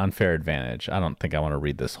cheater an unfair advantage. I don't think I want to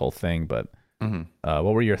read this whole thing, but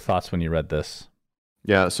what were your thoughts when you read this?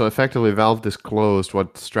 Yeah, so effectively, Valve disclosed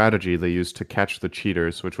what strategy they used to catch the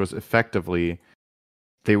cheaters, which was effectively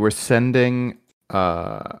they were sending...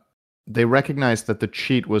 they recognized that the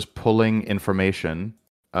cheat was pulling information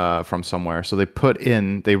from somewhere, so they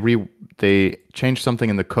changed something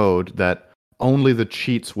in the code that only the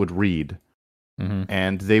cheats would read,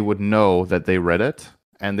 and they would know that they read it,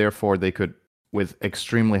 and therefore they could, with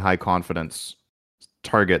extremely high confidence,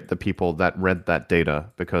 target the people that read that data,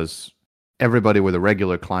 because everybody with a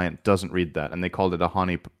regular client doesn't read that, and they called it a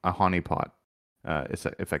honeypot,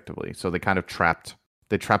 effectively. So they kind of trapped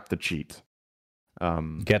the cheat.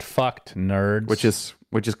 Get fucked, nerds.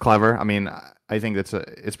 Which is clever. I mean, I think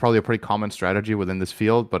it's probably a pretty common strategy within this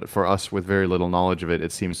field, but for us with very little knowledge of it,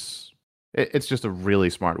 it seems it's just a really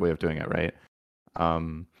smart way of doing it, right?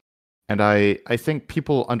 And I think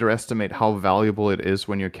people underestimate how valuable it is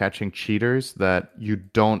when you're catching cheaters that you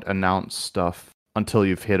don't announce stuff until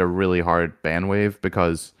you've hit a really hard ban wave,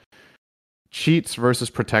 because cheats versus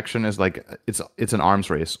protection is like it's an arms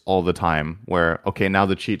race all the time, where okay, now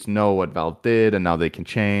the cheats know what Valve did and now they can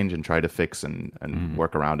change and try to fix and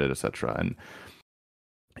work around it, etc. And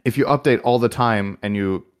if you update all the time and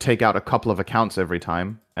you take out a couple of accounts every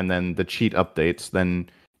time and then the cheat updates, then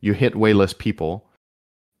you hit way less people.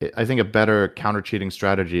 I think a better counter cheating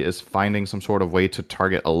strategy is finding some sort of way to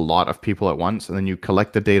target a lot of people at once, and then you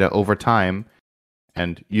collect the data over time.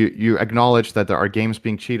 And you acknowledge that there are games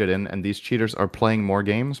being cheated in, and these cheaters are playing more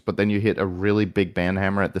games, but then you hit a really big ban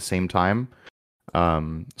hammer at the same time.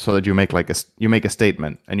 so that you make a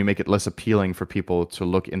statement and you make it less appealing for people to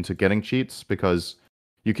look into getting cheats, because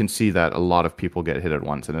you can see that a lot of people get hit at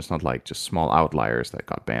once, and it's not like just small outliers that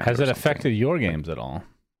got banned. Has it affected your games at all?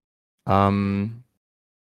 I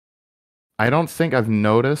don't think I've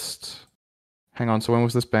noticed. Hang on, so when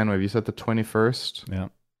was this ban wave? You said the 21st? Yeah.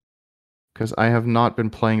 Because I have not been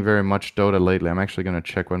playing very much Dota lately. I'm actually going to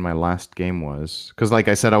check when my last game was. Because like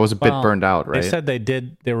I said, I was a bit burned out, right? They said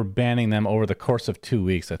they were banning them over the course of 2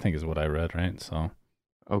 weeks, I think is what I read, right? So.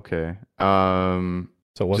 Okay. So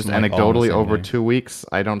it wasn't just like anecdotally over day. 2 weeks,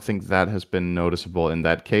 I don't think that has been noticeable in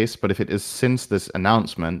that case. But if it is since this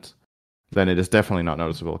announcement, then it is definitely not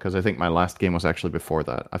noticeable, because I think my last game was actually before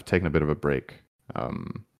that. I've taken a bit of a break.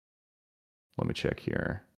 Let me check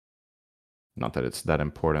here. Not that it's that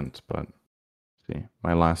important, but see,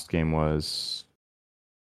 my last game was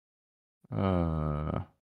here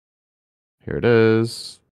it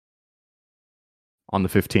is, on the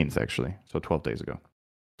 15th, actually, so 12 days ago.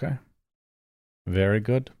 Okay, very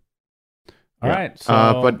good. All yeah. right,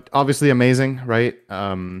 so but obviously amazing, right?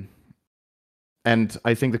 And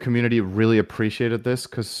I think the community really appreciated this,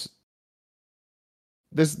 because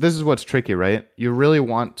this is what's tricky, right? You really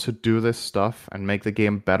want to do this stuff and make the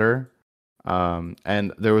game better.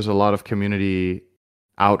 And there was a lot of community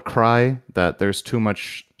outcry that there's too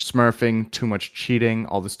much smurfing, too much cheating,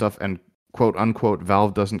 all this stuff, and quote unquote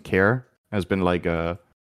Valve doesn't care, has been like a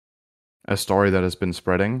story that has been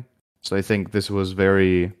spreading. So I think this was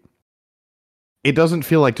it doesn't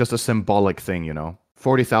feel like just a symbolic thing,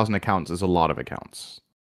 40,000 accounts is a lot of accounts.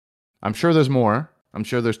 I'm sure there's more. I'm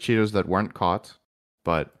sure there's cheaters that weren't caught,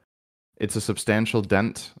 but it's a substantial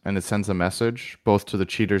dent, and it sends a message both to the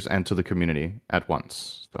cheaters and to the community at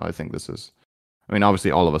once. So I think obviously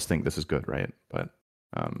all of us think this is good, right? But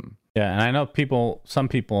yeah, and I know some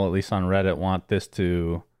people, at least on Reddit, want this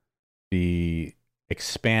to be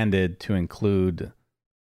expanded to include,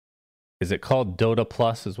 is it called Dota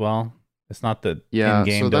Plus as well? It's not the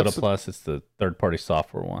in-game Dota Plus, it's the third-party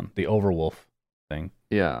software one, the Overwolf thing.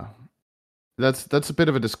 Yeah. That's a bit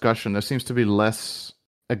of a discussion. There seems to be less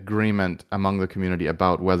agreement among the community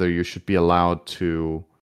about whether you should be allowed to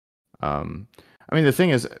the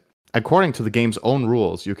thing is, according to the game's own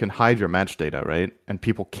rules, you can hide your match data, right? And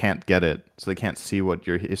people can't get it, so they can't see what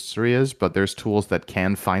your history is, but there's tools that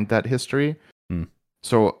can find that history.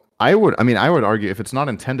 So I would argue, if it's not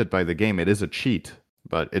intended by the game, it is a cheat,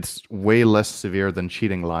 but it's way less severe than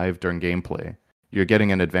cheating live during gameplay. You're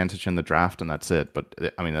getting an advantage in the draft, and that's it. But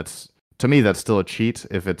to me, that's still a cheat.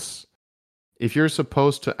 If you're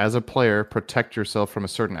supposed to, as a player, protect yourself from a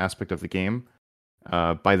certain aspect of the game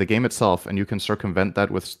by the game itself, and you can circumvent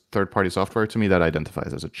that with third-party software, to me that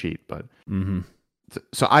identifies as a cheat. But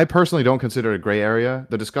so I personally don't consider it a gray area.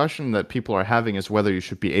 The discussion that people are having is whether you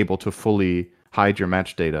should be able to fully hide your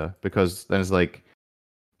match data, because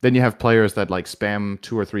then you have players that like spam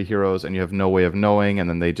 2 or 3 heroes, and you have no way of knowing, and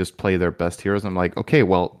then they just play their best heroes. And I'm like, okay,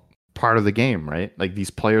 well, part of the game, right? Like, these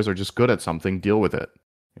players are just good at something. Deal with it,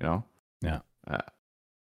 Yeah.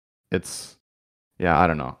 I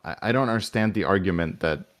don't know. I don't understand the argument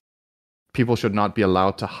that people should not be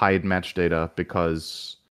allowed to hide match data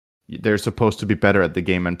because they're supposed to be better at the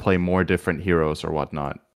game and play more different heroes or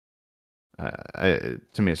whatnot. To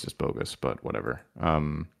me, it's just bogus, but whatever.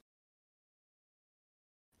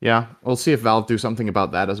 Yeah, we'll see if Valve do something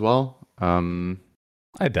about that as well.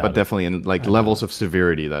 I doubt but definitely in levels of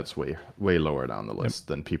severity, that's way lower down the list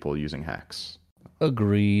than people using hacks.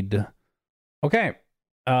 Agreed. Okay.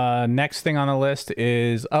 Next thing on the list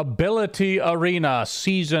is Ability Arena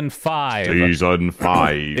Season 5. Season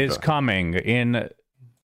 5 is coming in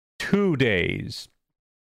 2 days.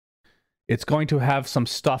 It's going to have some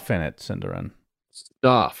stuff in it, Cinderin.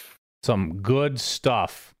 Some good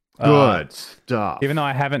stuff. Good stuff. Even though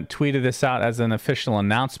I haven't tweeted this out as an official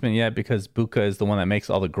announcement yet, because Buka is the one that makes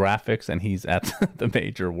all the graphics and he's at the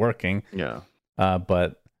major working. Yeah.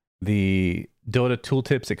 But the Dota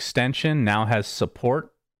Tooltips extension now has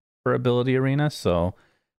support for Ability Arena. So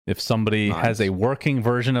if somebody has a working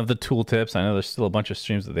version of the tooltips, I know there's still a bunch of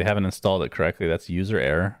streams that they haven't installed it correctly. That's user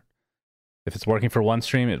error. If it's working for one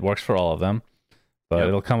stream, it works for all of them. But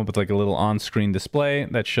it'll come up with like a little on-screen display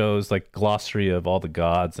that shows like glossary of all the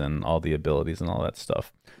gods and all the abilities and all that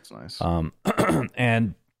stuff. That's nice.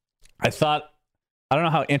 And I thought, I don't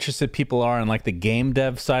know how interested people are in like the game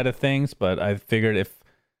dev side of things, but I figured if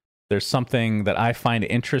there's something that I find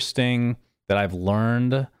interesting that I've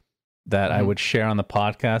learned that I would share on the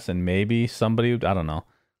podcast, and maybe somebody, I don't know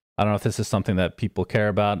if this is something that people care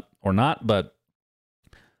about or not, but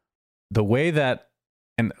the way that,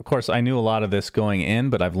 and of course I knew a lot of this going in,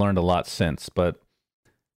 but I've learned a lot since, but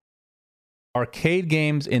arcade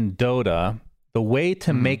games in Dota, the way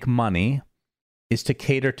to make money is to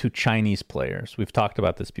cater to Chinese players. We've talked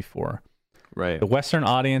about this before. Right. The Western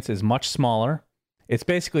audience is much smaller. It's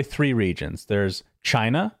basically 3 regions. There's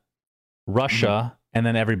China, Russia, and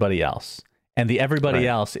then everybody else. And the everybody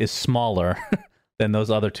else is smaller than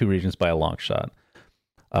those other 2 regions by a long shot.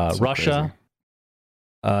 Russia,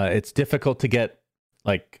 it's difficult to get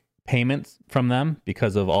like payments from them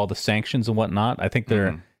because of all the sanctions and whatnot. I think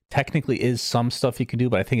there technically is some stuff you can do,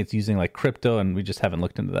 but I think it's using like crypto, and we just haven't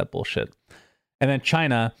looked into that bullshit. And then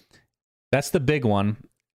China, that's the big one.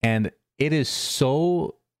 And it is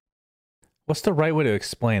so, what's the right way to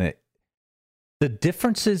explain it? The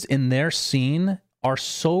differences in their scene are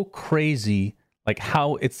so crazy, like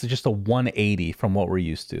how it's just a 180 from what we're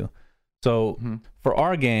used to. So for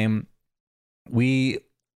our game, we,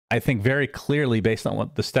 I think very clearly, based on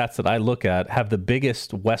what the stats that I look at, have the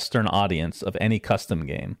biggest Western audience of any custom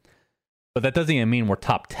game. But that doesn't even mean we're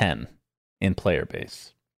top 10 in player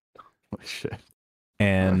base. Oh, shit.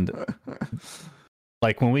 And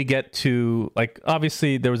like when we get to, like,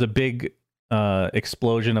 obviously there was a big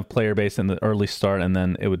explosion of player base in the early start, and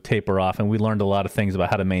then it would taper off, and we learned a lot of things about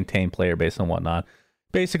how to maintain player base and whatnot.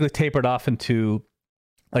 Basically tapered off into,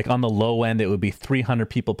 like, on the low end it would be 300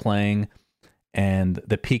 people playing, and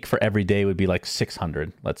the peak for every day would be like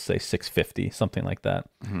 600, let's say 650, something like that.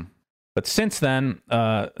 But since then,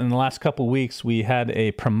 in the last couple of weeks, we had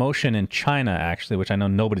a promotion in China, actually, which I know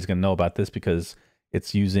nobody's going to know about this because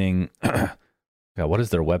it's using, God, what is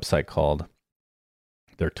their website called?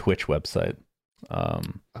 Their Twitch website.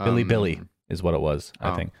 Bilibili is what it was,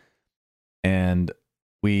 I think. And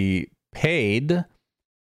we paid,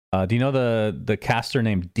 do you know the caster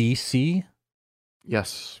named DC?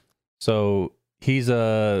 Yes. So he's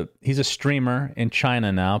a streamer in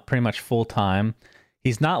China now, pretty much full time.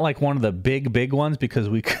 He's not like one of the big ones because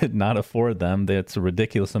we could not afford them. That's a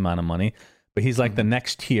ridiculous amount of money. But he's like the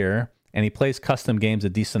next tier, and he plays custom games a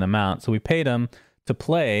decent amount. So we paid him to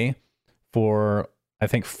play for, I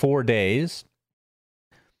think, 4 days.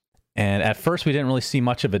 And at first we didn't really see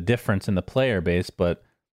much of a difference in the player base, but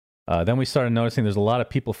then we started noticing there's a lot of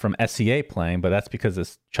people from SEA playing, but that's because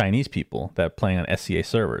it's Chinese people that are playing on SEA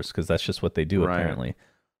servers, because that's just what they do, apparently.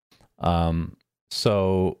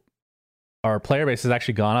 So our player base has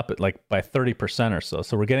actually gone up at like by 30% or so.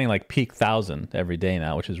 So we're getting like peak 1,000 every day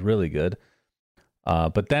now, which is really good.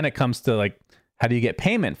 But then it comes to like, how do you get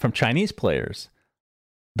payment from Chinese players?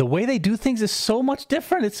 The way they do things is so much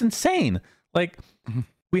different. It's insane. Like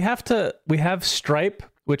we have Stripe,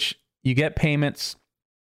 which you get payments.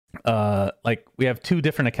 Like we have 2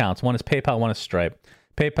 different accounts. One is PayPal, one is Stripe.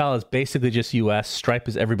 PayPal is basically just US. Stripe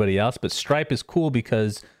is everybody else, but Stripe is cool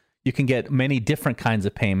because you can get many different kinds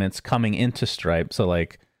of payments coming into Stripe. So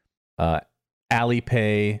like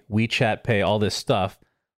Alipay, WeChat Pay, all this stuff.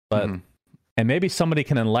 But and maybe somebody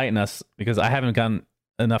can enlighten us, because I haven't gotten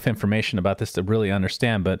enough information about this to really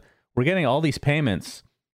understand, but we're getting all these payments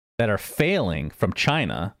that are failing from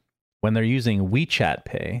China when they're using WeChat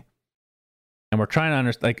Pay. And we're trying to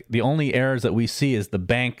understand, like, the only errors that we see is the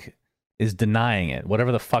bank is denying it,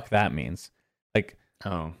 whatever the fuck that means. Like,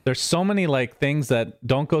 there's so many like things that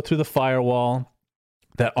don't go through the firewall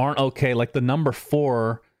that aren't okay. Like the number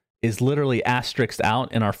 4 is literally asterisked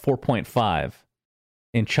out in our 4.5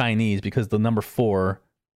 in Chinese because the number 4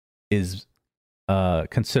 is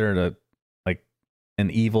considered an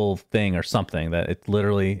evil thing or something, that it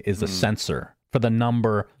literally is a censor for the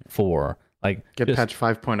number 4. Like, get patch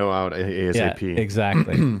 5.0 out ASAP. Yeah,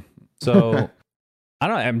 exactly. So I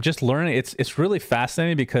don't know. I'm just learning. It's really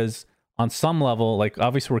fascinating because on some level, like,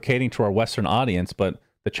 obviously we're catering to our Western audience, but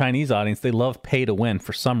the Chinese audience, they love pay to win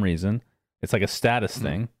for some reason. It's like a status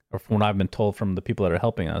thing, or from what I've been told from the people that are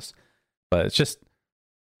helping us. But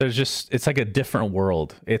it's like a different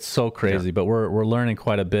world. It's so crazy, but we're learning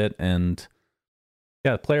quite a bit, and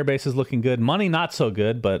yeah, the player base is looking good. Money not so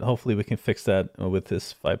good, but hopefully we can fix that with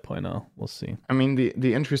this 5.0. We'll see. I mean,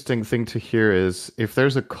 the interesting thing to hear is if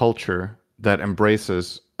there's a culture that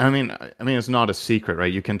embraces, I mean it's not a secret,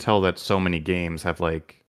 right? You can tell that so many games have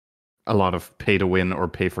like a lot of pay to win or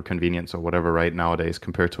pay for convenience or whatever, right, nowadays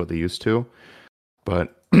compared to what they used to.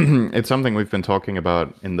 But it's something we've been talking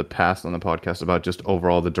about in the past on the podcast, about just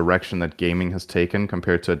overall the direction that gaming has taken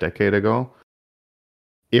compared to a decade ago.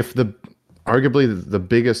 If arguably the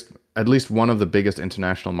biggest, at least one of the biggest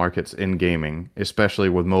international markets in gaming, especially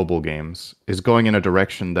with mobile games, is going in a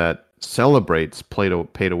direction that celebrates pay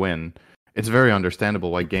to win, it's very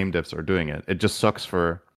understandable why game devs are doing it. It just sucks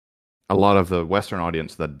for a lot of the Western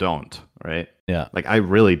audience that don't, right? Yeah. Like, I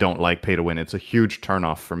really don't like pay to win. It's a huge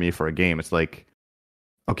turnoff for me for a game. It's like,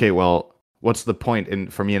 okay, well, what's the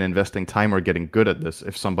point for me in investing time or getting good at this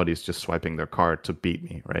if somebody's just swiping their card to beat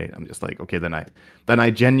me, right? I'm just like, okay, then I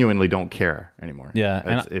genuinely don't care anymore. Yeah,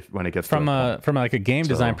 and when it gets from like a game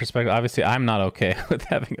design perspective, obviously I'm not okay with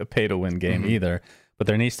having a pay to win game either, but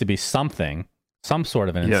there needs to be some sort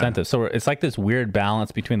of an incentive. So it's like this weird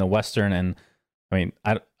balance between the Western and, I mean,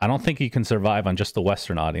 I don't think you can survive on just the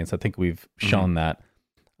Western audience. I think we've shown that.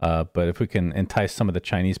 But if we can entice some of the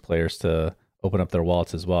Chinese players to open up their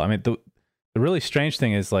wallets as well. I mean, the really strange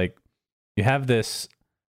thing is, like, you have this.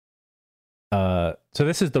 So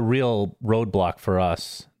this is the real roadblock for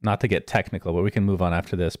us, not to get technical, but we can move on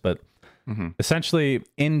after this. But essentially,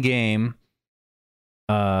 in game,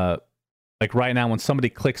 like right now, when somebody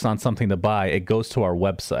clicks on something to buy, it goes to our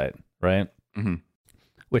website, right?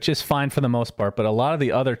 Which is fine for the most part. But a lot of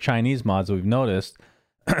the other Chinese mods we've noticed,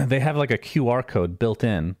 they have like a QR code built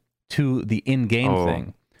in to the in-game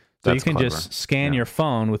thing. So you can just scan your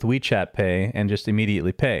phone with WeChat Pay and just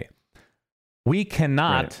immediately pay. We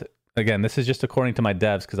cannot, again, this is just according to my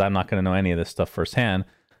devs because I'm not going to know any of this stuff firsthand.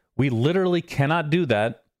 We literally cannot do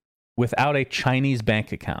that without a Chinese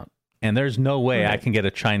bank account. And there's no way I can get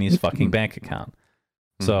a Chinese fucking bank account.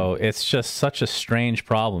 So it's just such a strange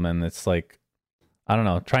problem. And it's like, I don't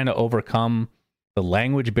know, trying to overcome the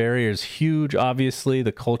language barrier is huge, obviously.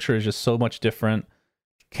 The culture is just so much different.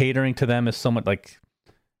 Catering to them is so much like...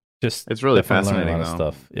 It's really fascinating, though.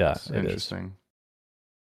 Stuff. Yeah, it's interesting.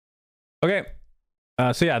 Okay,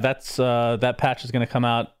 so yeah, that's that patch is going to come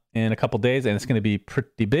out in a couple days, and it's going to be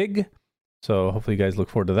pretty big. So hopefully, you guys look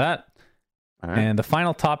forward to that. All right. And the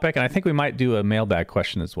final topic, and I think we might do a mailbag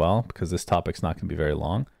question as well because this topic's not going to be very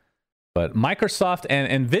long. But Microsoft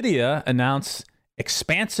and Nvidia announce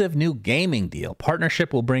expansive new gaming deal.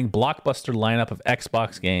 Partnership will bring blockbuster lineup of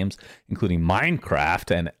Xbox games, including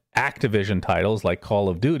Minecraft and Activision titles like Call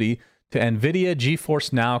of Duty, to NVIDIA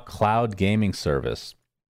GeForce Now cloud gaming service.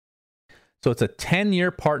 So it's a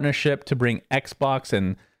 10-year partnership to bring Xbox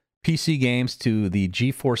and PC games to the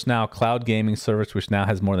GeForce Now cloud gaming service, which now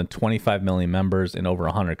has more than 25 million members in over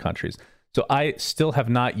 100 countries. So I still have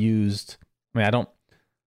not used, I mean, I don't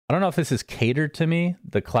know if this is catered to me,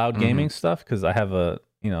 the cloud gaming stuff, because I have a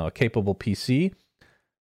capable PC,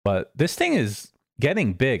 but this thing is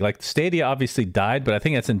getting big. Like Stadia obviously died, but I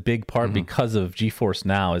think that's in big part because of GeForce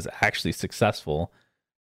Now is actually successful.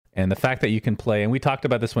 And the fact that you can play, and we talked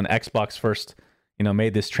about this when Xbox first,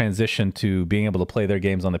 made this transition to being able to play their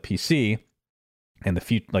games on the PC and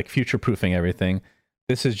the future-proofing everything.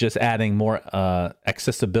 This is just adding more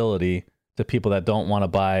accessibility to people that don't want to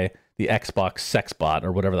buy the Xbox Sexbot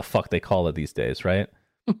or whatever the fuck they call it these days, right?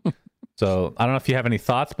 So I don't know if you have any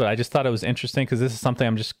thoughts, but I just thought it was interesting because this is something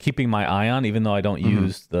I'm just keeping my eye on, even though I don't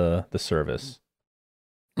use the service.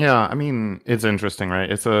 Yeah, I mean, it's interesting,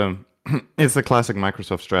 right? It's a classic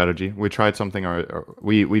Microsoft strategy. We tried something, or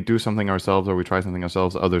we do something ourselves, or we try something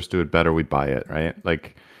ourselves. Others do it better. We buy it, right?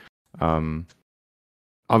 Like,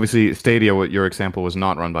 obviously, Stadia. What your example was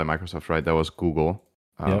not run by Microsoft, right? That was Google.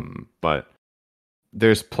 But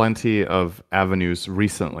there's plenty of avenues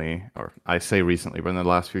recently, or I say recently, but in the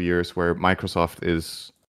last few years, where Microsoft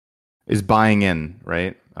is buying in,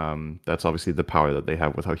 right? That's obviously the power that they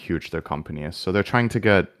have with how huge their company is. So they're trying to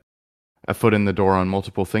get a foot in the door on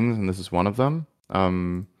multiple things, and this is one of them.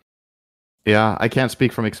 Yeah, I can't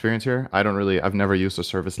speak from experience here. I've never used a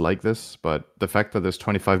service like this, but the fact that there's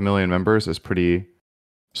 25 million members is pretty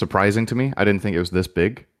surprising to me. I didn't think it was this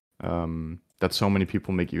big, that so many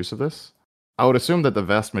people make use of this. I would assume that the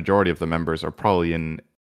vast majority of the members are probably in,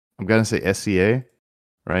 I'm going to say SCA,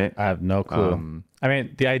 right? I have no clue. I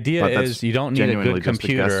mean, the idea is you don't need a good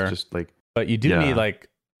computer, but you do need like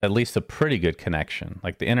at least a pretty good connection.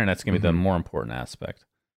 Like the internet's going to be the more important aspect.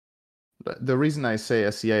 The reason I say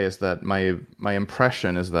SCA is that my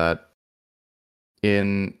impression is that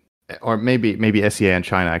or maybe SCA in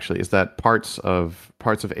China actually, is that parts of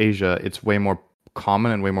Asia, it's way more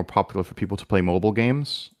common and way more popular for people to play mobile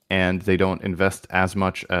games, and they don't invest as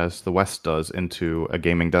much as the West does into a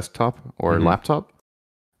gaming desktop or laptop.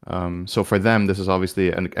 So for them, this is obviously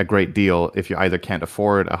a great deal if you either can't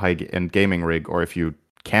afford a high-end gaming rig, or if you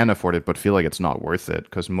can afford it but feel like it's not worth it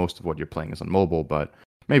because most of what you're playing is on mobile. But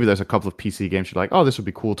maybe there's a couple of PC games you're like, oh, this would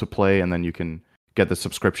be cool to play, and then you can get the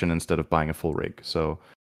subscription instead of buying a full rig. So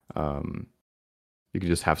you can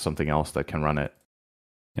just have something else that can run it.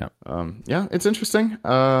 Yeah, it's interesting.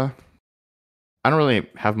 I don't really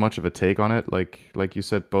have much of a take on it. Like you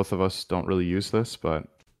said, both of us don't really use this, but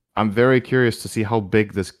I'm very curious to see how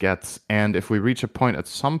big this gets, and if we reach a point at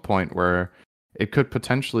some point where it could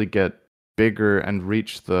potentially get bigger and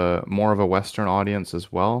reach the more of a Western audience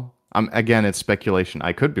as well. Again, it's speculation.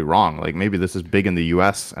 I could be wrong. Like maybe this is big in the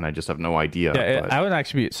US and I just have no idea. Yeah, but, I would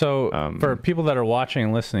actually be for people that are watching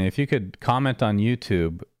and listening, if you could comment on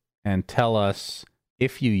YouTube and tell us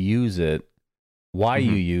if you use it, why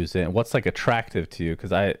you use it, and what's like attractive to you,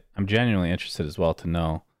 because I'm genuinely interested as well to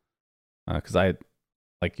know, because I,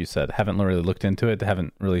 like you said, haven't really looked into it,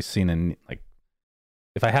 haven't really seen like,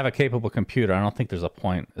 if I have a capable computer, I don't think there's a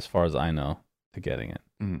point, as far as I know, to getting it.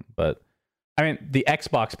 But I mean, the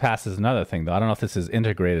Xbox Pass is another thing, though. I don't know if this is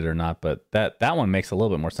integrated or not, but that one makes a little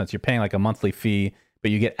bit more sense. You're paying like a monthly fee,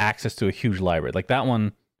 but you get access to a huge library. Like that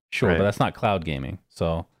one, sure, Right. but that's not cloud gaming.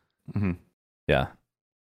 So, yeah.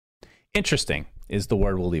 Interesting is the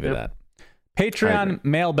word we'll leave it at. Patreon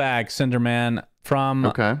mailbag, Cinderman,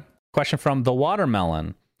 from question from The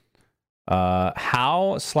Watermelon. How/when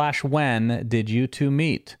did you two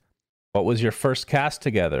meet? What was your first cast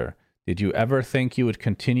together? Did you ever think you would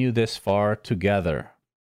continue this far together?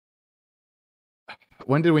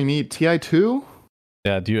 When did we meet? TI2?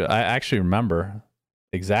 Yeah, I actually remember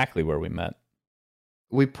exactly where we met.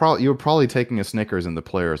 You were probably taking a Snickers in the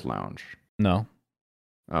players' lounge. No.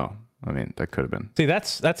 Oh, I mean, that could have been. See,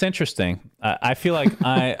 that's interesting. I feel like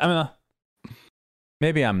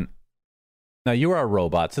maybe I'm. No, you are a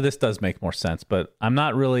robot, so this does make more sense. But I'm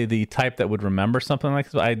not really the type that would remember something like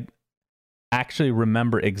this. I actually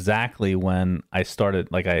remember exactly when I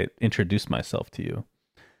started, like I introduced myself to you.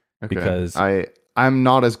 Okay. Because I'm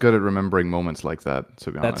not as good at remembering moments like that,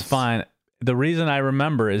 to be honest. That's fine. The reason I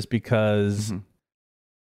remember is because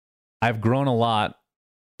I've grown a lot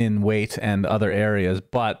in weight and other areas,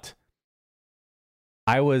 but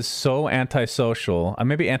I was so antisocial.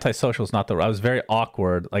 Maybe antisocial is not the word. I was very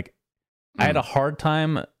awkward. Like I had a hard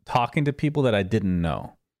time talking to people that I didn't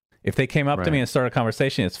know. If they came up to me and started a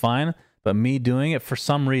conversation, it's fine. But me doing it for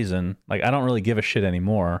some reason, like I don't really give a shit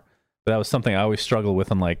anymore. But that was something I always struggled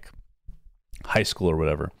with in like high school or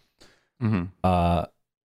whatever.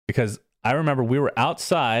 Because I remember we were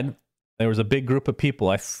outside. There was a big group of people.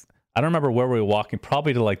 I don't remember where we were walking,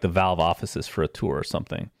 probably to like the Valve offices for a tour or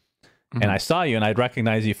something. And I saw you and I'd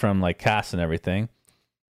recognize you from like cast and everything.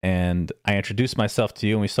 And I introduced myself to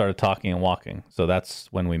you and we started talking and walking. So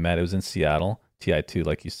that's when we met. It was in Seattle,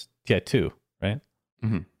 TI2, TI2, right?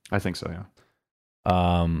 I think so, yeah.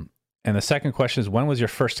 And the second question is, when was your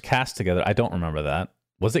first cast together? I don't remember that.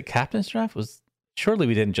 Was it Captain's Draft? Surely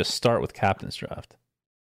we didn't just start with Captain's Draft.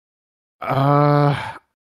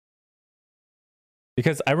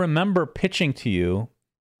 Because I remember pitching to you,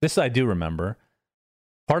 this I do remember,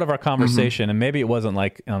 part of our conversation, and maybe it wasn't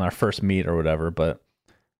like on our first meet or whatever, but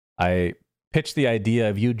I pitched the idea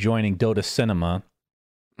of you joining Dota Cinema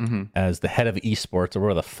as the head of esports, or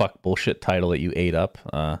whatever the fuck bullshit title that you ate up.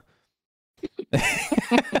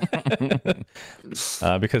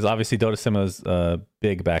 Because obviously Dota Cinema was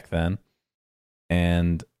big back then.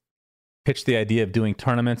 And pitched the idea of doing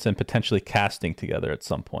tournaments and potentially casting together at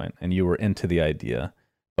some point. And you were into the idea.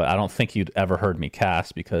 But I don't think you'd ever heard me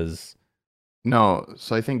cast because... No,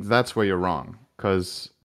 so I think that's where you're wrong. Because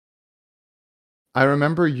I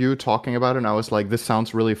remember you talking about it and I was like, this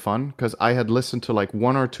sounds really fun. Because I had listened to like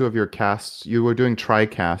one or two of your casts. You were doing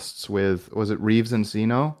tri-casts with, was it Reeves and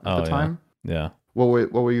Zeno at the time? Yeah. What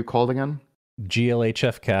were you called again?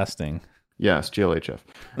 GLHF casting. Yes, GLHF.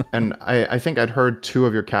 And I think I'd heard two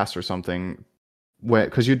of your casts or something.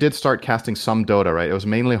 Because you did start casting some Dota, right? It was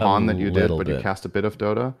mainly Han that you did, but you cast a bit of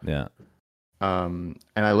Dota. Yeah. And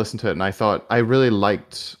I listened to it and I thought I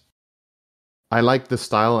liked the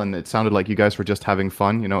style, and it sounded like you guys were just having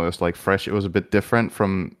fun. You know, it was like fresh. It was a bit different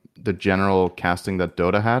from the general casting that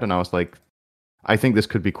Dota had. And I was like, I think this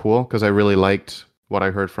could be cool because I really liked what I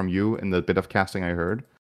heard from you in the bit of casting I heard.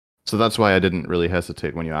 So that's why I didn't really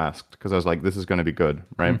hesitate when you asked, because I was like, this is going to be good,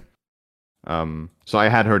 right? So I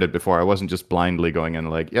had heard it before. I wasn't just blindly going in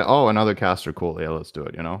like, yeah, oh, another caster, cool. Yeah, let's do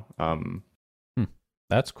it, you know?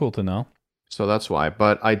 That's cool to know. So that's why.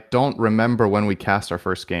 But I don't remember when we cast our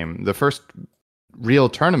first game. The first real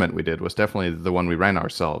tournament we did was definitely the one we ran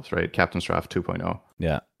ourselves, right? Captain's Draft 2.0.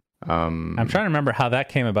 Yeah. I'm trying to remember how that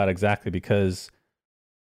came about exactly, because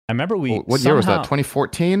I remember what year was that?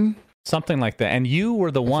 2014? Something like that. And you were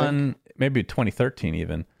the one, maybe 2013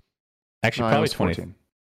 even. Actually, probably 2014.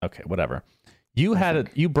 Okay, whatever.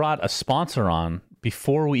 You brought a sponsor on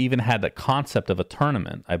before we even had the concept of a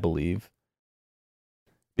tournament, I believe.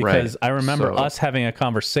 Because I remember us having a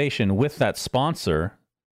conversation with that sponsor,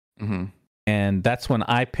 and that's when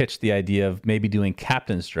I pitched the idea of maybe doing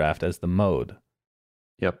Captain's Draft as the mode.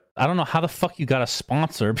 Yep. I don't know how the fuck you got a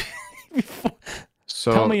sponsor.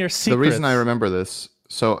 So tell me your secrets. The reason I remember this,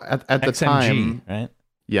 so at the XMG, time, right?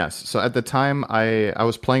 Yes. So at the time, I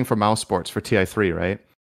was playing for Mouse Sports for TI3, right?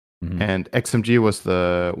 And XMG was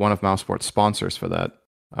one of Mousesport's sponsors for that.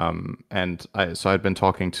 And I'd been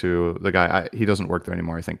talking to the guy. He doesn't work there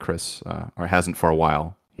anymore. I think Chris, or hasn't for a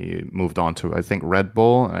while. He moved on to, I think, Red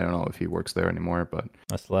Bull. I don't know if he works there anymore, but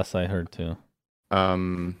that's less I heard too.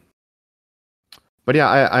 But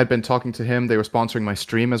yeah, I'd been talking to him. They were sponsoring my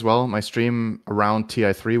stream as well. My stream around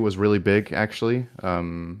TI3 was really big, actually.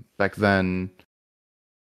 Back then,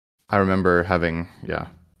 I remember having,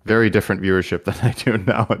 very different viewership than I do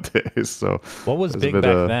nowadays. So what was big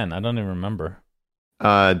back then? I don't even remember.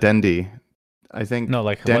 Dendy. I think no,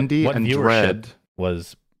 like Dendy what and viewership Dread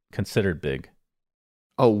was considered big.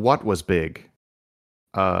 Oh, what was big?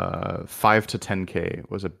 5 to 10K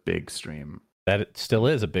was a big stream. That it still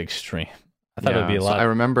is a big stream. I thought it would be a lot. So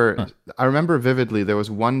I remember vividly. There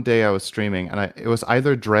was one day I was streaming, and it was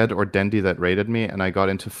either Dread or Dendy that rated me, and I got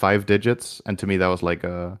into 5 digits, and to me that was like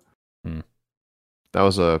the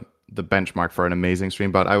benchmark for an amazing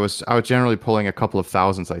stream. But I was generally pulling a couple of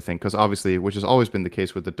thousands, I think, because obviously, which has always been the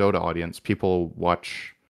case with the Dota audience, people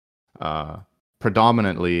watch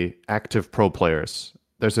predominantly active pro players.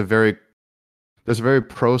 There's a very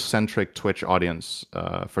pro-centric Twitch audience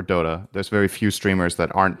for Dota. There's very few streamers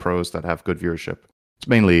that aren't pros that have good viewership.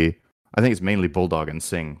 I think it's mainly Bulldog and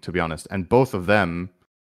Sing, to be honest. And both of them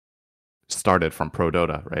started from pro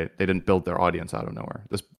Dota, right? They didn't build their audience out of nowhere.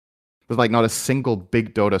 There's like not a single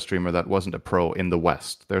big Dota streamer that wasn't a pro in the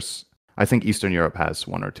West. I think Eastern Europe has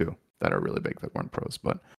 1 or 2 that are really big that weren't pros.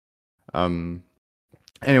 But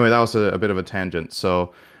anyway, that was a bit of a tangent.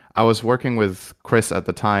 So I was working with Chris at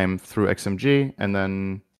the time through XMG, and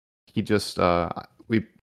then he just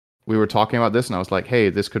we were talking about this, and I was like, "Hey,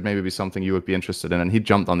 this could maybe be something you would be interested in." And he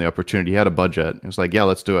jumped on the opportunity. He had a budget. He was like, "Yeah,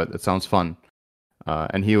 let's do it. It sounds fun."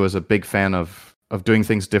 And he was a big fan of doing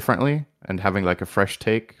things differently and having like a fresh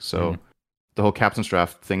take. So the whole Captain's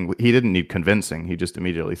Draft thing, he didn't need convincing. He just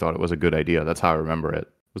immediately thought it was a good idea. That's how I remember it.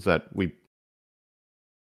 Was that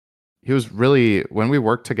he was really, when we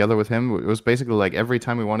worked together with him, it was basically like every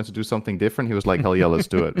time we wanted to do something different, he was like, hell yeah, let's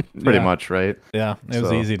do it. Pretty much, right? Yeah, it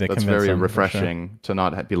was easy to convince him. That's very refreshing to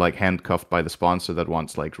not be like handcuffed by the sponsor that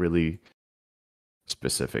wants like really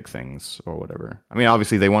specific things or whatever. I mean,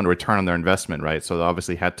 obviously they want a return on their investment, right? So there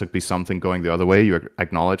obviously had to be something going the other way. You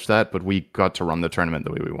acknowledge that, but we got to run the tournament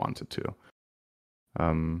the way we wanted to.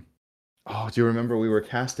 Do you remember we were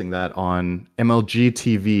casting that on MLG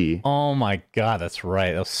TV? Oh my god, that's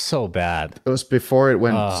right. That was so bad. It was before it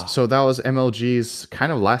went. So that was MLG's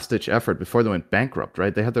kind of last-ditch effort before they went bankrupt,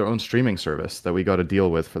 right? They had their own streaming service that we got to deal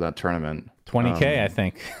with for that tournament. 20K, I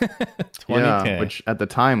think. 20K. Yeah, which at the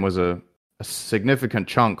time was a significant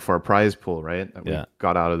chunk for a prize pool, right? That we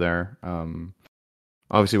got out of there.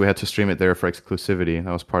 Obviously, we had to stream it there for exclusivity.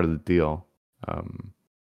 That was part of the deal.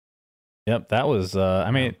 Yep, that was.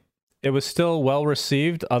 I mean, it was still well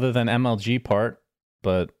received, other than MLG part.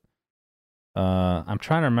 But I'm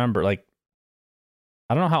trying to remember. Like,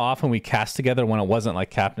 I don't know how often we cast together when it wasn't like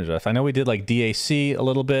Captain's Draft. I know we did like DAC a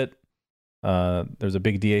little bit. There's a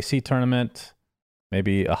big DAC tournament,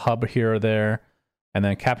 maybe a hub here or there. And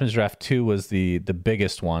then Captain's Draft 2 was the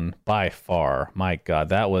biggest one by far. My God,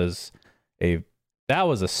 that was a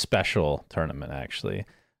special tournament, actually. I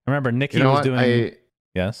remember Nikki was doing...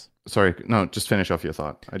 Yes? Sorry, no, just finish off your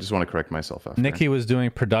thought. I just want to correct myself after. Nikki was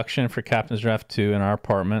doing production for Captain's Draft 2 in our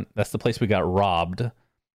apartment. That's the place we got robbed.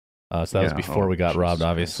 So that was before we got robbed,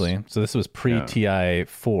 obviously. So this was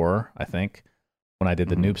pre-TI4, I think, when I did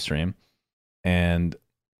the noob stream. And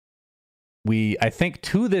I think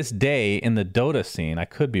to this day in the Dota scene, I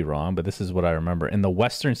could be wrong, but this is what I remember. In the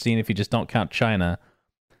Western scene, if you just don't count China,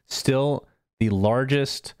 still the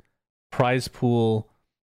largest prize pool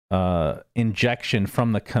injection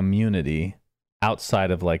from the community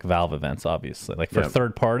outside of like Valve events, obviously. Like for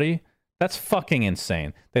third party, that's fucking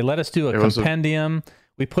insane. They let us do a compendium.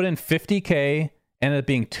 We put in 50K, ended up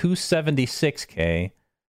being 276K.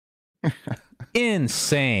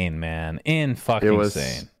 Insane, man.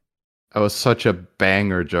 Insane. It was such a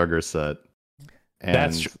banger jugger set. And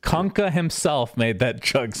that's Kunkka himself made that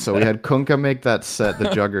jug set. So we had Kunkka make that set, the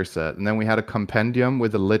jugger set, and then we had a compendium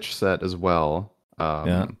with a Lich set as well.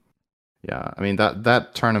 Yeah. I mean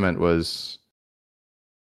that tournament was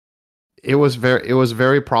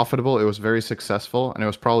very profitable. It was very successful, and it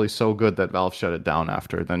was probably so good that Valve shut it down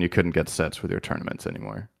after. Then you couldn't get sets with your tournaments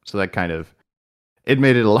anymore. So that kind of it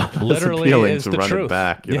made it a lot less appealing to run it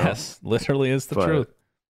back. Yes, literally is the truth.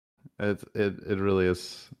 It really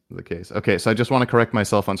is the case. Okay, so I just want to correct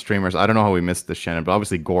myself on streamers. I don't know how we missed this, Shannon, but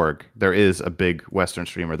obviously Gorg, there is a big Western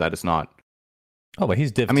streamer that is not. Oh, but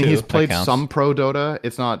he's Div 2. I mean, he's played some pro Dota.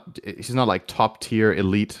 He's not like top tier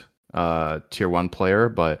elite tier 1 player,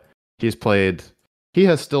 but he's played he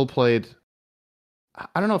has still played.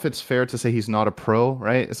 I don't know if it's fair to say he's not a pro,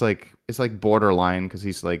 right? It's like borderline because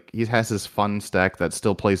he has his fun stack that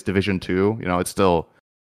still plays Division 2. You know, it's still,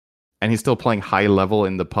 and he's still playing high level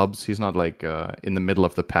in the pubs. He's not like in the middle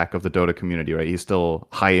of the pack of the Dota community, right? He's still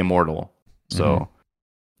high immortal. So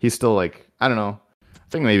he's still like, I don't know. I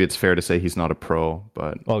think maybe it's fair to say he's not a pro,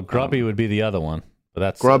 but Grubby would be the other one. But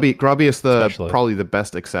that's Grubby is specialist. probably the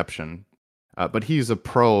best exception. But he's a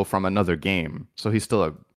pro from another game, so he's still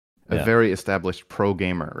a very established pro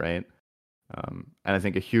gamer, right? And I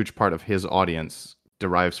think a huge part of his audience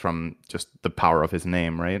derives from just the power of his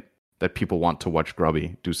name, right? That people want to watch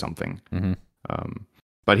Grubby do something.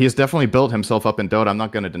 But he's definitely built himself up in Dota. I'm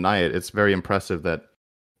not going to deny it. It's very impressive that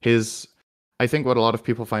I think what a lot of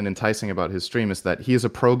people find enticing about his stream is that he is a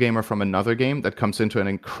pro gamer from another game that comes into an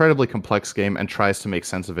incredibly complex game and tries to make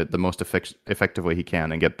sense of it the most effective way he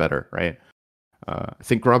can and get better, right? I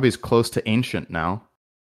think Grubby's close to Ancient now.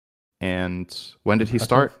 And when did he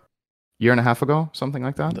start? Year and a half ago? Something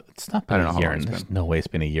like that? It's not been a year. There's no way it's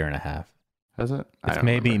been a year and a half. Has it? It's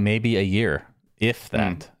maybe a year, if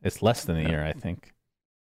that. It's less than a year, I think.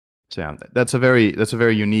 So yeah, that's a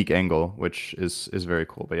very unique angle, which is very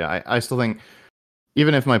cool. But yeah, I still think,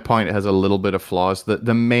 even if my point has a little bit of flaws,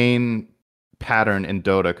 the main pattern in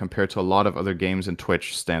Dota compared to a lot of other games in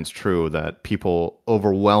Twitch stands true, that people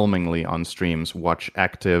overwhelmingly on streams watch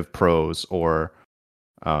active pros or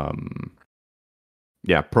pro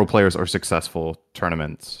players or successful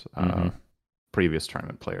tournaments, previous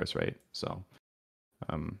tournament players, right? So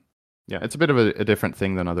yeah, it's a bit of a different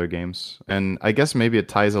thing than other games. And I guess maybe it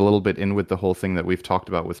ties a little bit in with the whole thing that we've talked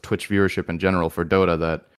about with Twitch viewership in general for Dota,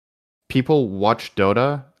 that people watch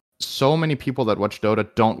Dota. So many people that watch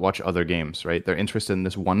Dota don't watch other games, right? They're interested in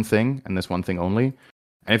this one thing and this one thing only.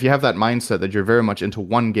 And if you have that mindset that you're very much into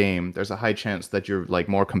one game, there's a high chance that you're like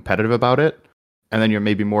more competitive about it. And then you're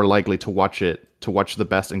maybe more likely to watch the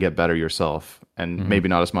best and get better yourself. And maybe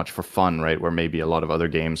not as much for fun, right? Where maybe a lot of other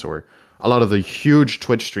games or a lot of the huge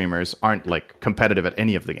Twitch streamers aren't like competitive at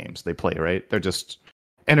any of the games they play, right? They're just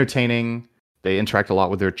entertaining. They interact a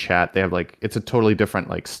lot with their chat. They have it's a totally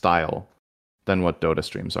different like style than what Dota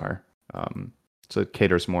streams are. So it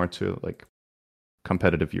caters more to like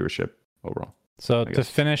competitive viewership overall. So to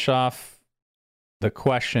finish off the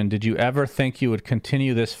question, did you ever think you would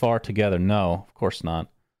continue this far together? No, of course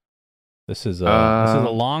not. This is a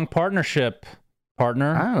long partnership,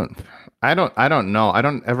 partner. I don't know. I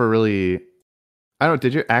don't ever really.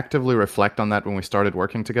 Did you actively reflect on that when we started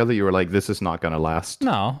working together? You were like, "This is not going to last."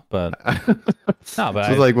 No, but so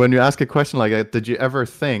like when you ask a question like that, did you ever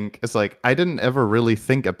think? It's like I didn't ever really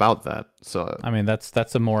think about that. So I mean,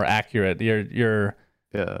 that's a more accurate. You're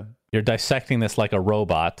dissecting this like a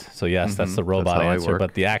robot. So yes, that's the robot answer.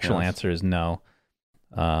 But the actual answer is no.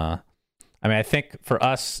 I mean, I think for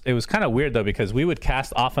us, it was kind of weird though, because we would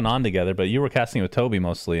cast off and on together, but you were casting with Toby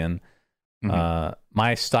mostly, and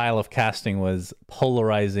my style of casting was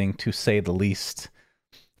polarizing to say the least.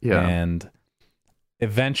 Yeah. And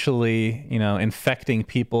eventually, infecting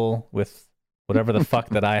people with whatever the fuck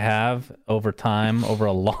that I have over time, over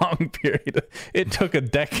a long period. It took a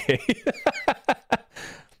decade.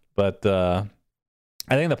 But I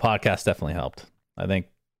think the podcast definitely helped. I think,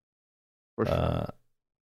 for sure.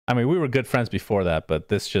 I mean, we were good friends before that, but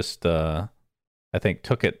this just, I think,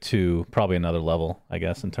 took it to probably another level, I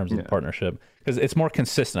guess, in terms of the partnership. Because it's more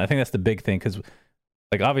consistent. I think that's the big thing. Because,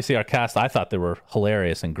 like, obviously our cast, I thought they were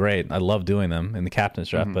hilarious and great. I love doing them in the Captain's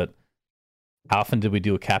Draft, but how often did we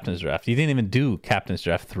do a Captain's Draft? You didn't even do Captain's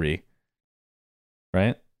Draft 3,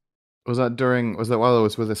 right? Was that while it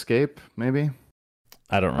was with Escape, maybe?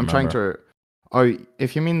 I don't remember. I'm trying to... Oh,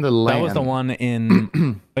 if you mean the LAN... That was the one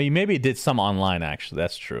in... oh, you maybe did some online, actually.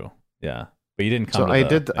 That's true. Yeah. But you didn't come to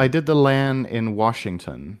I did the LAN in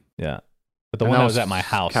Washington. Yeah. But the one that was at my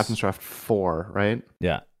house... Captain's Draft 4, right?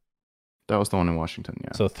 Yeah. That was the one in Washington,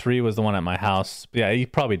 yeah. So 3 was the one at my house. Yeah, you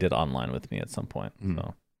probably did online with me at some point.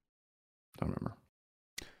 So. Don't remember.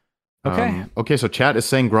 Okay. Okay, so chat is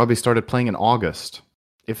saying Grubby started playing in August.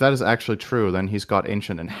 If that is actually true, then he's got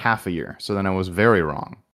Ancient in half a year. So then I was very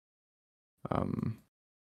wrong.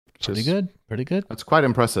 Pretty good. That's quite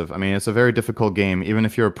impressive. I mean, it's a very difficult game. Even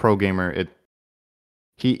if you're a pro gamer,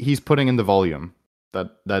 he's putting in the volume.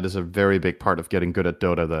 That is a very big part of getting good at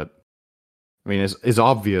Dota. That, I mean, is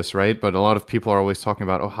obvious, right? But a lot of people are always talking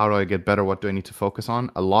about, how do I get better? What do I need to focus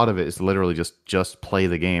on? A lot of it is literally just play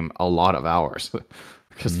the game a lot of hours,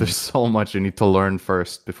 because there's so much you need to learn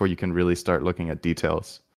first before you can really start looking at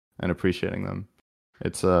details and appreciating them.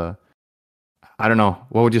 It's I don't know.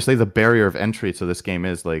 What would you say the barrier of entry to this game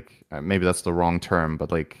is? Like, maybe that's the wrong term,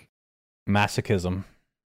 but like... Masochism.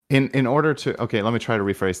 In order to, okay, let me try to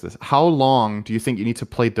rephrase this. How long do you think you need to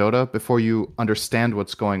play Dota before you understand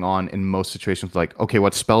what's going on in most situations? Like, okay,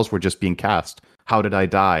 what spells were just being cast? How did I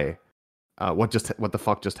die? What the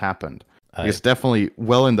fuck just happened? It's definitely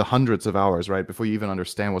well in the hundreds of hours, right, before you even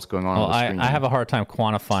understand what's going on. Well, on the screen. I have a hard time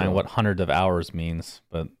quantifying what hundreds of hours means,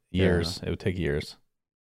 but years. It would take years.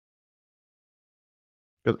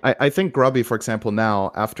 I think Grubby, for example,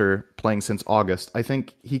 now, after playing since August, I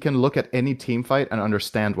think he can look at any team fight and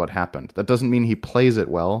understand what happened. That doesn't mean he plays it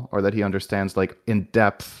well or that he understands, like, in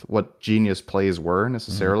depth what genius plays were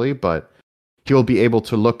necessarily, but he'll be able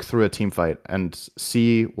to look through a team fight and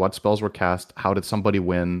see what spells were cast, how did somebody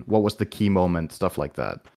win, what was the key moment, stuff like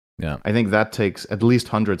that. Yeah. I think that takes at least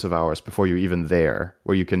hundreds of hours before you're even there,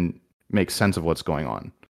 where you can make sense of what's going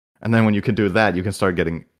on. And then when you can do that, you can start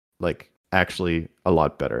getting, like, actually a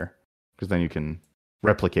lot better, because then you can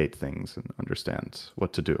replicate things and understand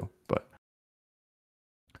what to do. But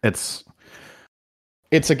it's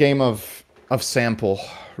a game of sample,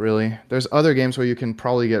 really. There's other games where you can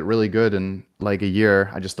probably get really good in like a year.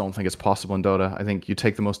 I just don't think it's possible in Dota. I think you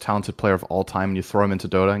take the most talented player of all time and you throw him into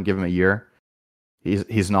Dota and give him a year,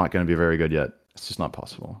 he's not going to be very good yet. It's just not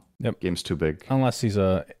possible. Yep. Game's too big. Unless he's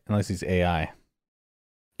AI.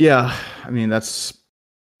 Yeah, I mean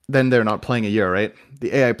then they're not playing a year, right?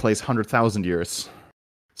 The AI plays 100,000 years.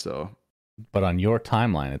 So, but on your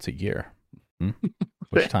timeline, it's a year.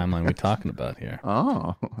 Which timeline are we talking about here?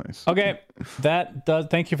 Oh, okay. That does.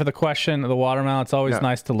 Thank you for the question, the watermelon. It's always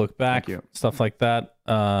nice to look back, stuff like that.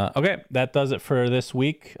 Okay, that does it for this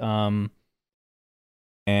week. And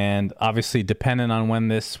obviously, depending on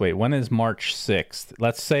when is March 6th?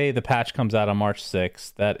 Let's say the patch comes out on March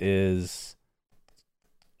 6th.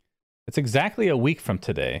 It's exactly a week from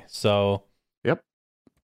today. So, yep.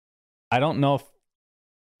 I don't know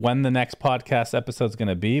when the next podcast episode is going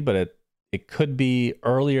to be, but it could be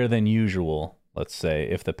earlier than usual, let's say,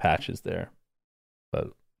 if the patch is there.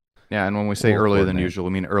 But yeah, and when we say earlier than usual,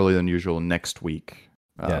 we mean earlier than usual next week.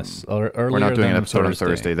 Yes, earlier. We're not doing an episode on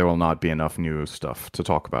Thursday. There will not be enough new stuff to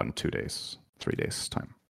talk about in 2 days, 3 days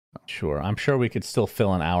time. Sure, I'm sure we could still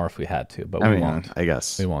fill an hour if we had to, but we won't. I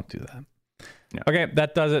guess we won't do that. Yeah. Okay,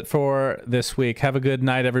 that does it for this week. Have a good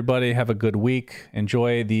night, everybody. Have a good week.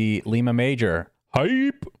 Enjoy the Lima Major.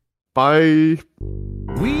 Hype. Bye.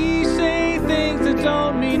 We say things that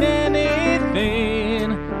don't mean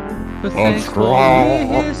anything, but thanks for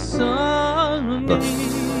listening.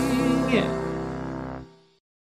 Yeah.